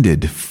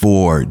intended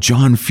for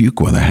John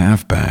Fuqua, the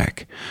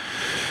halfback.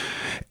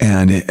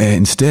 And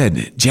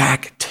instead,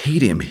 Jack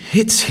Tatum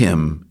hits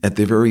him at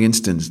the very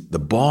instant the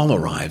ball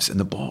arrives, and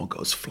the ball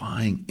goes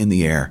flying in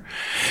the air.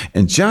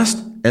 And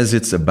just as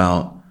it's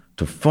about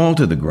to fall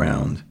to the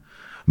ground,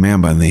 a man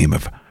by the name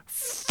of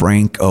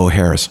Franco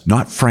Harris,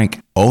 not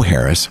Frank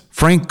O'Harris,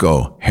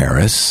 Franco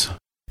Harris,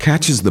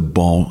 catches the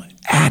ball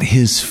at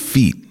his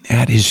feet,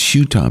 at his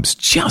shoe tops,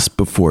 just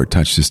before it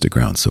touches the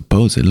ground,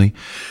 supposedly.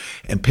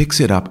 and picks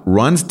it up,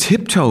 runs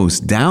tiptoes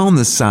down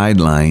the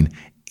sideline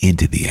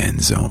into the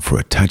end zone for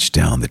a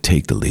touchdown to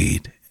take the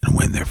lead and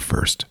win their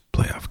first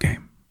playoff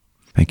game.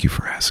 Thank you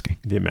for asking.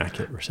 The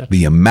immaculate reception.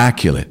 The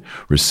immaculate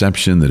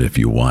reception that if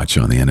you watch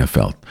on the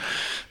NFL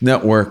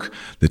Network,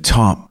 the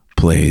top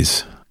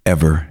plays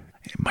ever,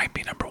 it might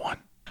be number one.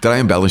 Did I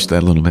embellish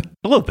that a little bit?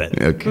 A little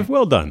bit. Okay.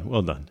 Well done.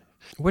 Well done.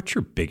 What's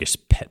your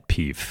biggest pet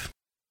peeve?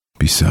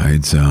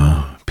 Besides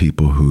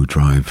people who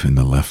drive in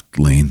the left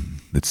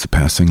lane, that's the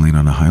passing lane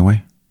on a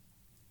highway.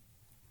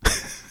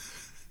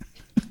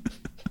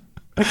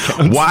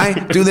 Why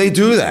do they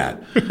do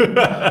that?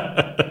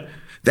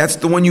 That's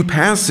the one you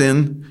pass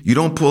in. You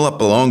don't pull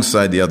up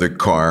alongside the other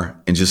car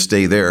and just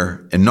stay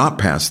there and not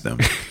pass them.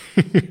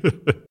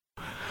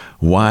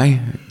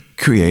 Why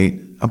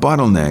create a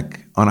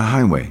bottleneck on a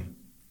highway?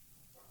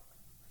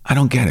 I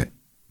don't get it.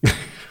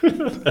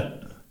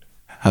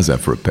 How's that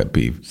for a pet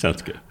peeve?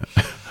 Sounds good.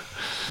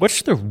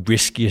 What's the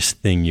riskiest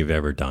thing you've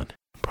ever done?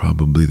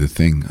 Probably the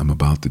thing I'm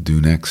about to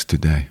do next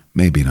today.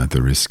 Maybe not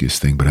the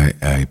riskiest thing, but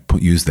I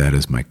use that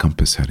as my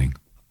compass heading.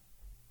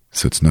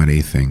 So it's not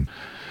a thing.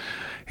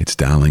 It's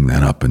dialing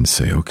that up and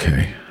say,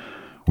 okay,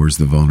 where's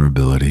the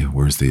vulnerability?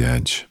 Where's the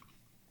edge?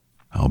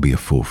 I'll be a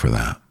fool for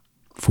that.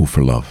 Fool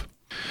for love.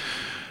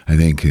 I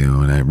think,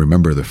 and I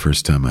remember the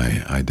first time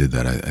I did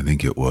that, I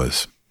think it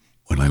was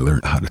when I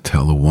learned how to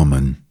tell a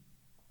woman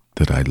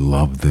that I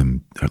loved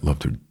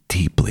her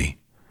deeply.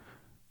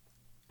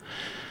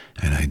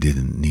 And I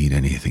didn't need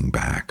anything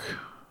back.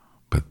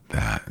 But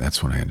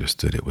that's when I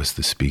understood it was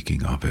the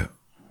speaking of it,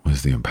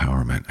 was the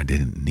empowerment. I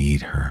didn't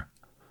need her.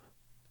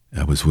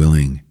 I was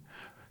willing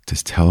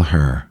to tell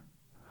her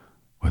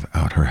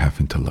without her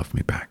having to love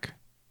me back.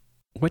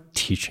 What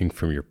teaching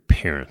from your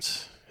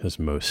parents has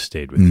most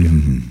stayed with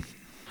you?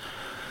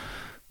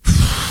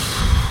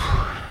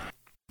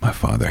 My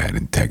father had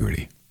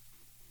integrity.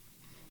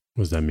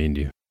 What does that mean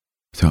to you?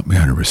 Taught me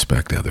how to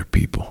respect other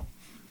people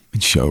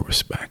and show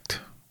respect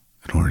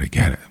in order to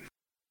get it.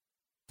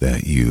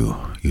 That you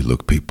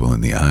look people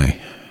in the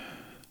eye.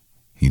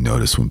 You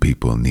notice when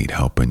people need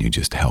help and you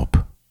just help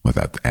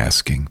without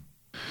asking.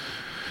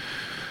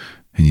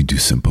 And you do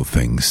simple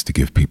things to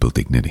give people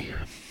dignity.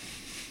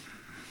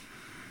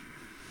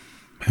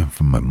 And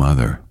from my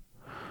mother,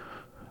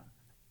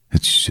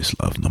 it's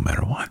just love no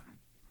matter what.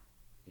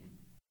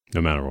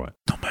 No matter what.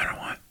 No matter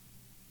what.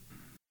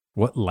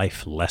 What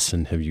life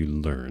lesson have you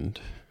learned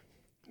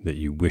that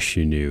you wish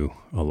you knew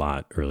a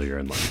lot earlier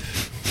in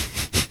life?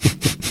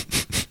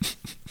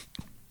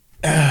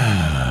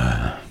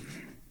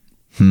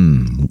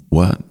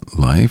 What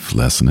life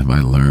lesson have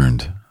I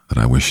learned that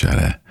I wish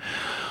I'd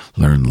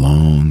learned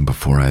long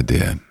before I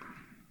did?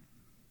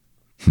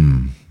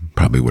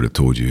 Probably would have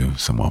told you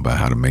somewhat about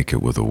how to make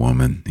it with a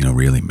woman,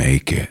 really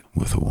make it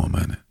with a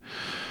woman,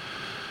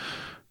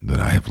 that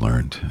I have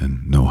learned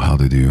and know how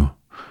to do.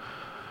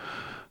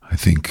 I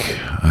think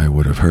I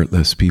would have hurt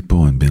less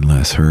people and been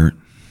less hurt,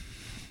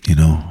 and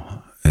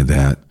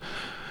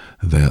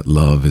that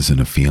love isn't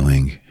a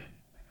feeling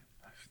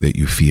that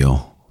you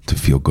feel to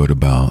feel good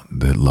about,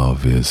 that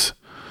love is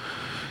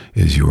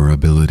your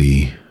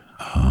ability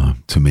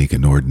to make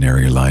an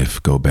ordinary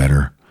life go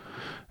better.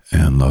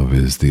 And love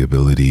is the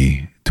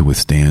ability to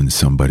withstand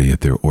somebody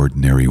at their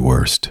ordinary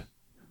worst.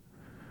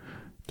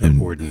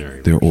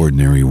 Their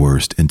ordinary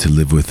worst, and to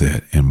live with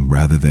it. And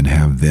rather than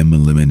have them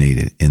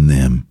eliminated in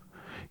them,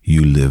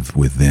 you live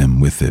with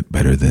them with it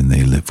better than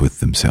they live with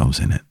themselves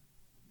in it.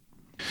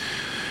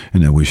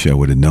 And I wish I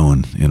would have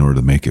known, in order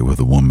to make it with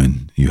a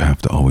woman, you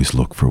have to always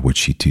look for what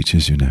she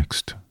teaches you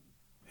next.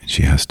 And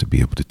she has to be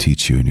able to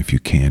teach you. And if you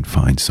can't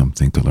find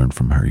something to learn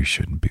from her, you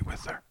shouldn't be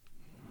with her.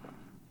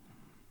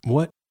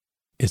 What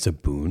is a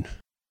boon?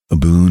 A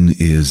boon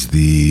is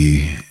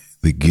the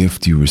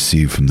gift you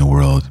receive from the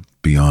world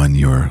beyond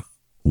your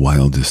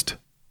wildest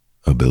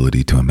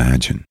ability to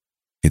imagine.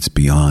 It's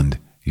beyond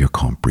your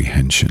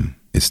comprehension.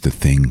 It's the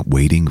thing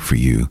waiting for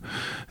you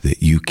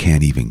that you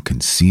can't even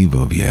conceive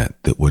of yet,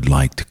 that would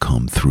like to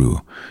come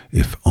through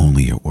if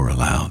only it were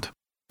allowed.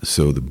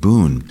 So the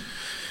boon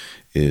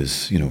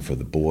is, for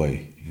the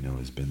boy,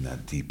 has been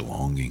that deep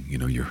longing,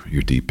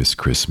 your deepest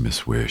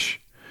Christmas wish.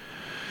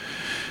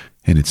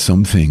 And it's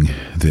something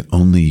that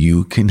only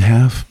you can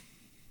have.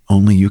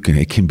 Only you can.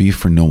 It can be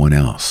for no one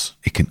else.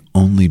 It can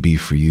only be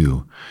for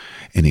you.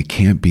 And it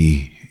can't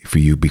be for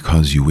you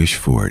because you wish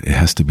for it. It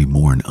has to be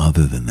more and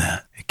other than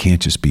that. It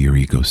can't just be your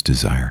ego's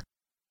desire.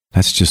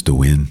 That's just a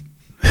win.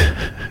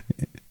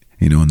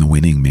 And the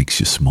winning makes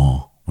you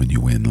small when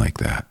you win like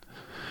that.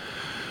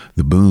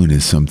 The boon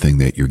is something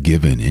that you're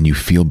given and you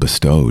feel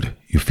bestowed.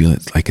 You feel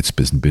it's like it's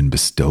been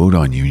bestowed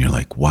on you and you're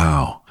like,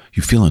 wow.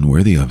 You feel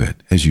unworthy of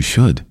it, as you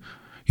should.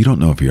 You don't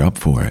know if you're up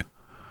for it.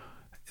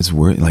 It's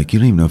you don't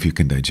even know if you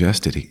can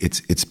digest it.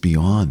 It's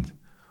beyond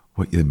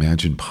what you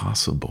imagine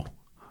possible.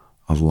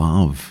 A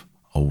love,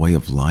 a way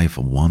of life,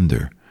 a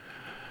wonder.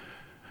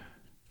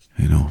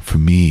 For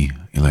me,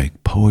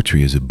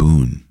 poetry is a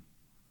boon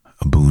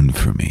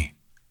for me.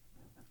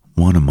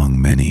 One among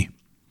many.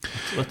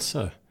 Let's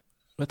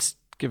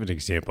give an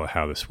example of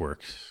how this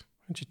works.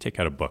 don't you take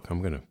out a book? I'm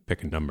going to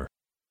pick a number.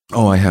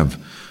 Oh, I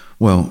have.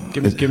 Well,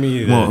 Give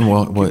me the...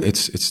 Well,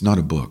 it's not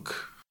a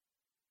book.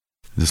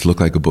 Does this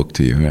look like a book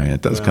to you? Right?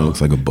 It does kind of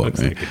looks like a book.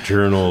 Looks right? like a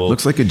journal.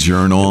 Looks like a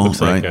journal. It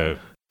looks right? like a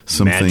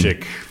something,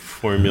 magic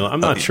formula. I'm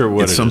not sure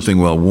what it's something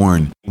well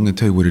worn. I'm going to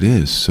tell you what it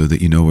is so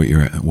that you know what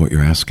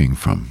you're asking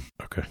from.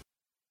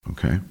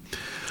 Okay.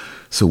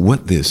 So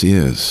what this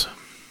is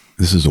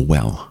a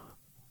well.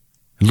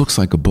 It looks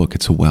like a book.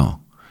 It's a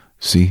well.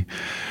 See,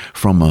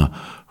 from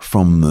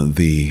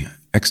the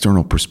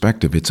external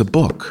perspective, it's a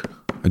book,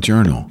 a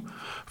journal.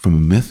 From a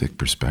mythic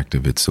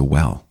perspective, it's a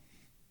well.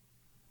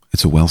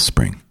 It's a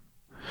wellspring.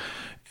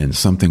 And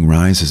something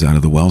rises out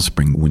of the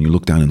wellspring. When you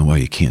look down in the well,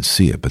 you can't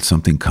see it, but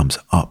something comes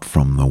up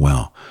from the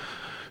well.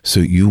 So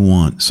you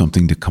want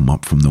something to come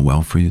up from the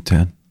well for you,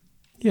 Ted?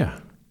 Yeah.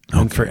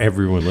 And for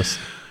everyone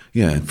listening.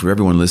 Yeah, and for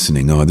everyone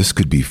listening, this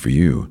could be for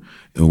you.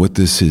 And what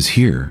this is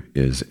here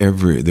is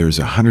there's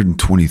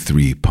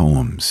 123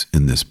 poems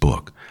in this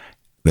book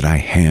that I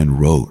hand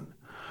wrote.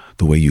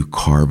 The way you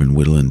carve and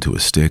whittle into a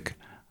stick,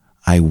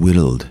 I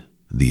whittled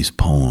these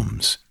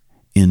poems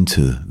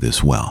into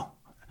this well.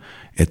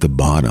 At the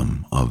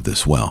bottom of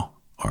this well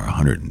are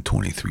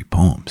 123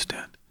 poems,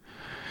 Dad.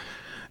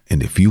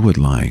 And if you would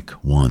like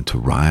one to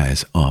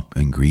rise up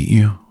and greet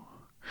you,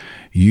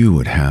 you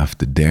would have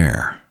to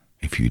dare,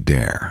 if you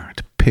dare,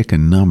 to pick a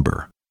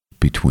number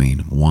between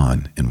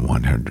 1 and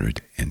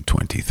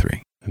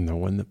 123. And the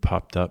one that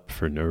popped up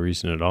for no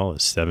reason at all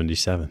is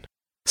 77.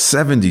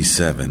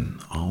 77.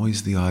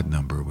 Always the odd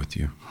number with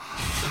you.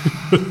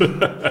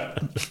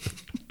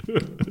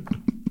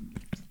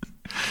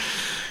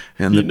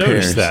 And you the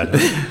pairs. That,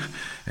 huh?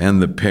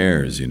 And the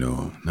pairs,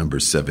 number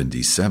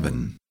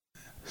 77.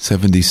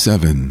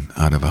 77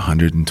 out of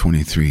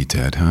 123,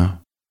 Ted, huh?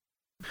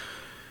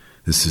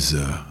 This is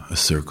a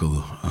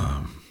circle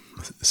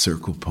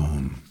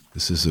poem.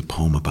 This is a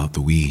poem about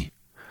the we.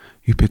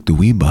 You picked the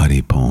we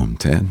body poem,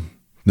 Ted.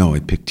 No, I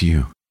picked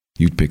you.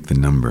 You picked the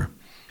number.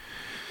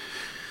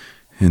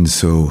 And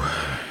so,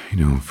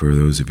 for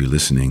those of you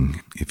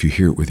listening, if you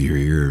hear it with your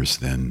ears,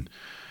 then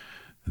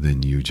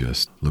you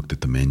just looked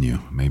at the menu.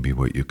 Maybe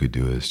what you could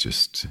do is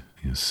just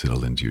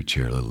settle into your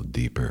chair a little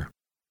deeper.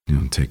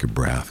 Take a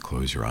breath,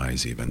 close your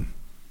eyes even.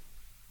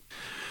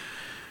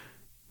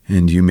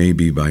 And you may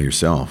be by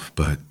yourself,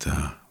 but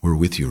we're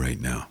with you right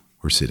now.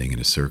 We're sitting in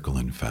a circle,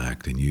 in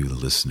fact, and you, the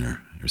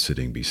listener, are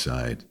sitting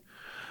beside.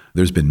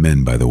 There's been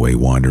men, by the way,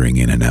 wandering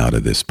in and out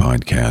of this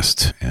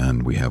podcast,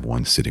 and we have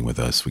one sitting with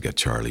us. We got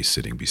Charlie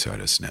sitting beside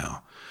us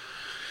now.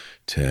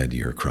 Ted,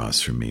 you're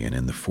across from me, and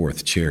in the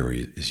fourth chair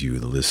is you,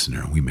 the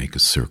listener. We make a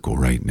circle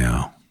right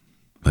now.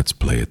 Let's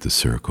play at the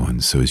circle.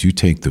 And so as you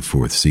take the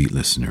fourth seat,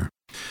 listener,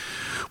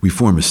 we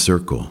form a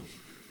circle.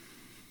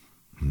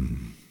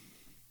 And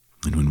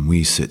when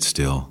we sit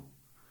still,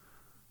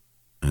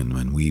 and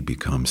when we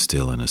become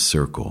still in a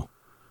circle,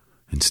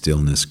 and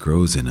stillness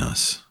grows in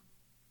us,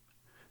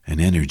 an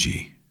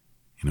energy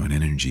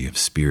of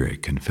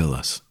spirit can fill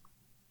us.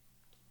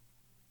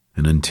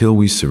 And until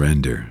we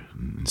surrender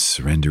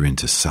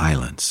into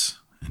silence,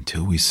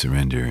 until we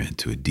surrender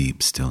into a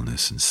deep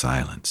stillness and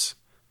silence,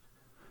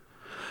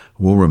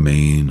 we'll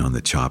remain on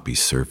the choppy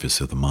surface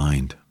of the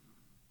mind,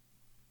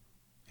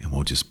 and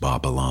we'll just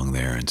bob along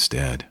there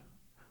instead.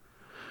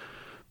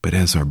 But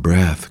as our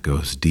breath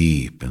goes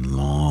deep and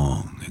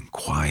long and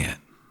quiet,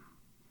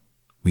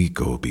 we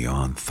go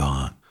beyond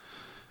thought.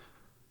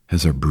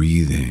 As our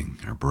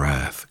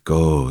breath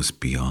goes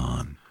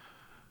beyond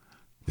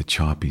the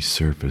choppy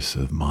surface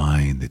of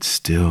mind that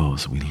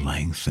stills, we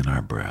lengthen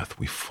our breath,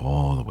 we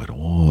follow it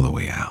all the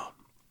way out.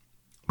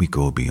 We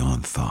go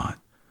beyond thought,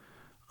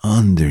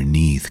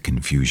 underneath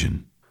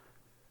confusion,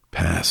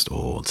 past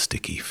old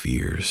sticky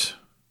fears,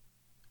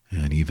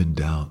 and even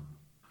doubt.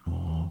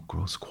 All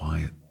grows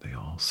quiet, they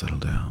all settle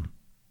down.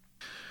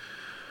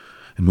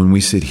 And when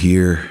we sit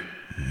here,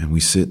 and we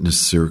sit in a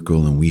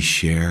circle, and we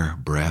share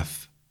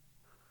breath,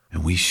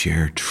 and we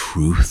share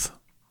truth,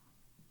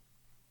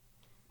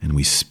 and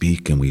we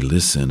speak and we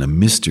listen, a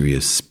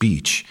mysterious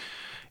speech,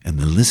 and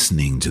the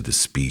listening to the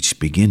speech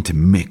begin to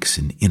mix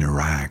and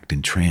interact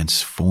and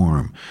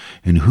transform.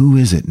 And who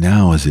is it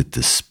now? Is it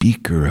the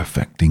speaker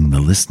affecting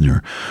the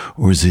listener?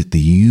 Or is it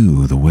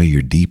you, the way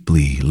you're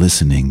deeply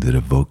listening, that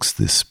evokes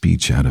this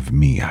speech out of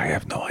me? I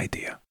have no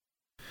idea.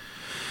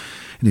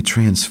 And it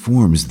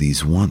transforms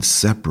these once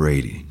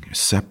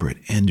separate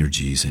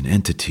energies and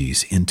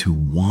entities into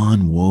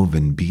one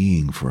woven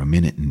being for a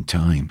minute in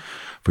time.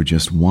 For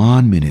just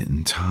 1 minute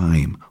in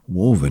time,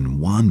 woven,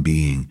 one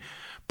being,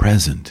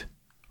 present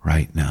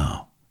right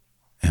now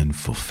and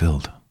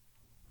fulfilled.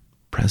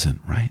 Present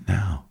right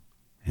now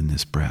in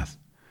this breath,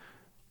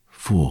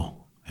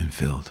 full and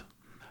filled.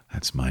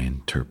 That's my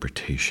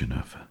interpretation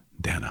of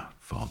Danna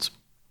Faulds'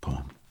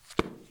 poem.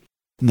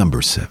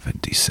 Number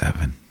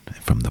 77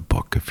 from the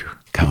book, if you're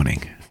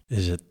counting.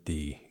 Is it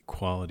the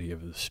quality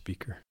of the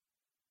speaker?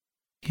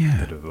 Yeah.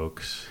 That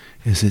evokes?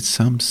 Is it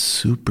some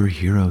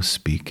superhero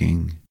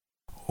speaking,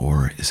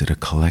 or is it a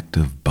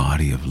collective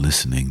body of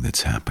listening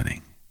that's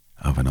happening,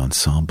 of an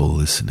ensemble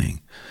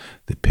listening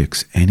that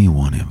picks any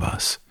one of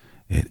us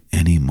at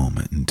any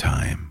moment in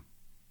time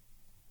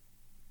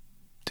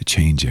to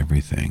change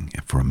everything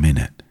for a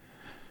minute.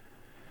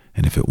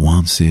 And if it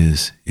once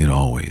is, it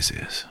always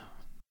is.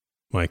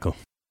 Michael,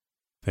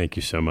 thank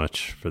you so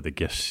much for the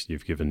gifts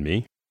you've given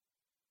me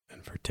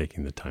and for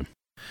taking the time.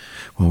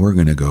 Well, we're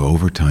going to go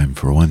overtime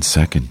for 1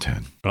 second,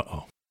 Ted.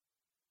 Uh-oh.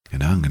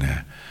 And I'm going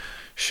to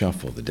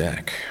shuffle the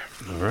deck.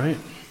 All right.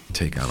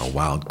 Take out a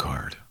wild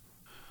card.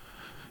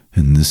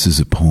 And this is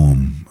a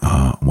poem,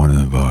 one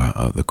of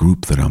the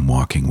group that I'm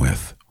walking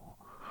with.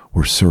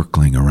 We're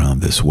circling around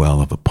this well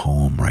of a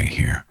poem right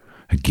here,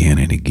 again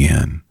and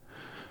again.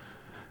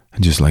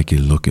 And just like you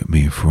look at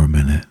me for a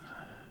minute,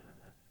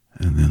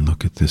 and then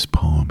look at this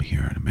poem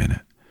here in a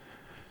minute.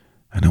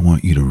 And I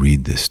want you to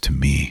read this to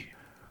me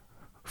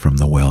from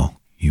the well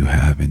you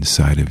have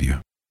inside of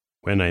you.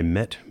 When I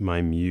met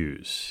my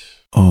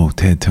muse. Oh,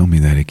 Ted, tell me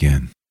that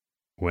again.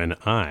 When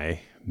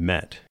I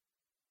met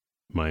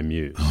my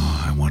muse.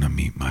 Oh, I want to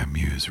meet my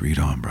muse. Read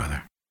on,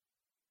 brother.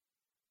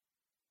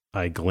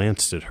 I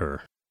glanced at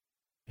her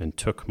and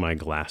took my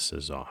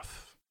glasses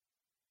off.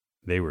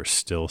 They were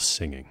still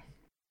singing.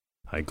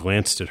 I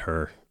glanced at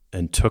her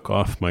and took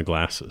off my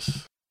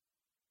glasses.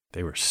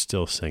 They were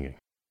still singing.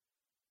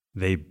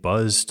 They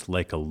buzzed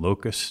like a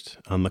locust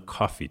on the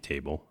coffee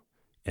table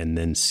and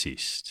then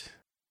ceased.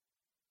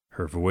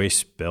 Her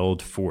voice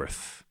belled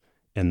forth,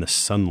 and the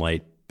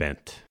sunlight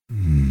bent.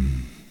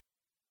 The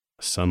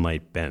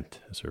sunlight bent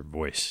as her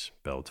voice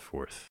belled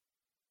forth.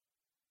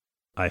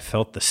 I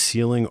felt the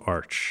ceiling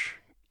arch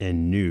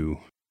and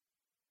knew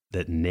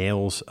that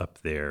nails up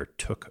there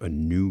took a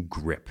new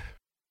grip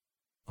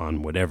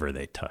on whatever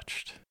they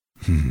touched.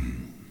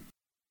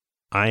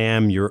 I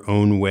am your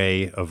own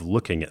way of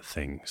looking at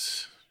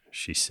things,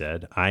 she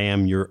said. I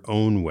am your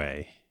own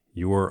way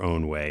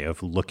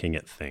of looking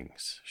at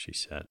things, she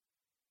said.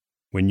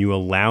 When you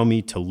allow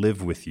me to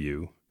live with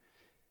you,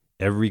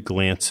 every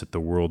glance at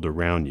the world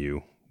around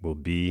you will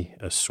be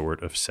a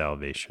sort of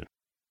salvation.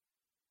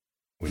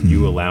 When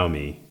you allow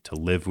me to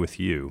live with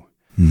you,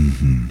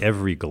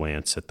 every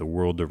glance at the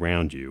world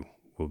around you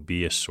will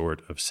be a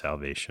sort of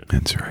salvation.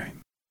 That's right.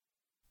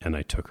 And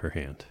I took her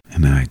hand.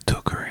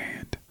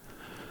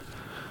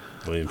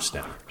 William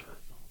Stafford.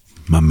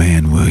 My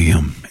man,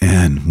 William.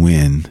 And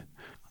when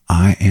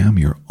I am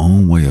your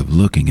own way of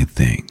looking at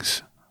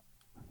things,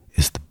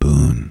 is the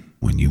boon.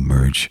 When you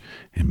merge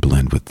and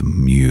blend with the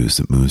muse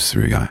that moves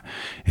through you,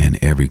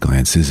 and every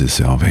glance is a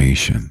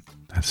salvation.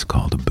 That's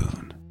called a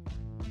boon.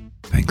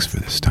 Thanks for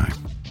this time.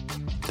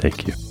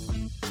 Thank you.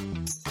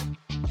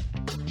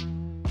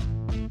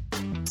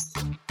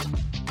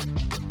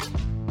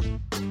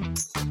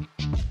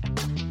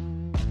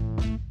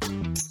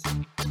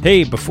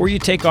 Hey, before you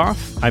take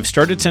off, I've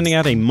started sending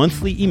out a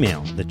monthly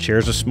email that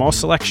shares a small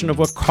selection of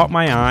what caught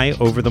my eye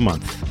over the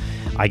month.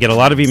 I get a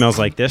lot of emails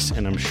like this,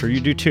 and I'm sure you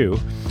do too,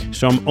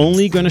 so I'm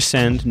only going to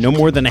send no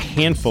more than a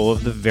handful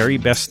of the very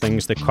best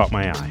things that caught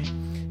my eye.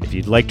 If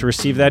you'd like to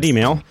receive that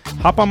email,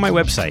 hop on my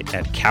website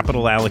at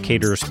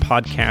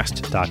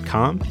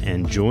capitalallocatorspodcast.com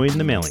and join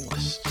the mailing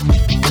list.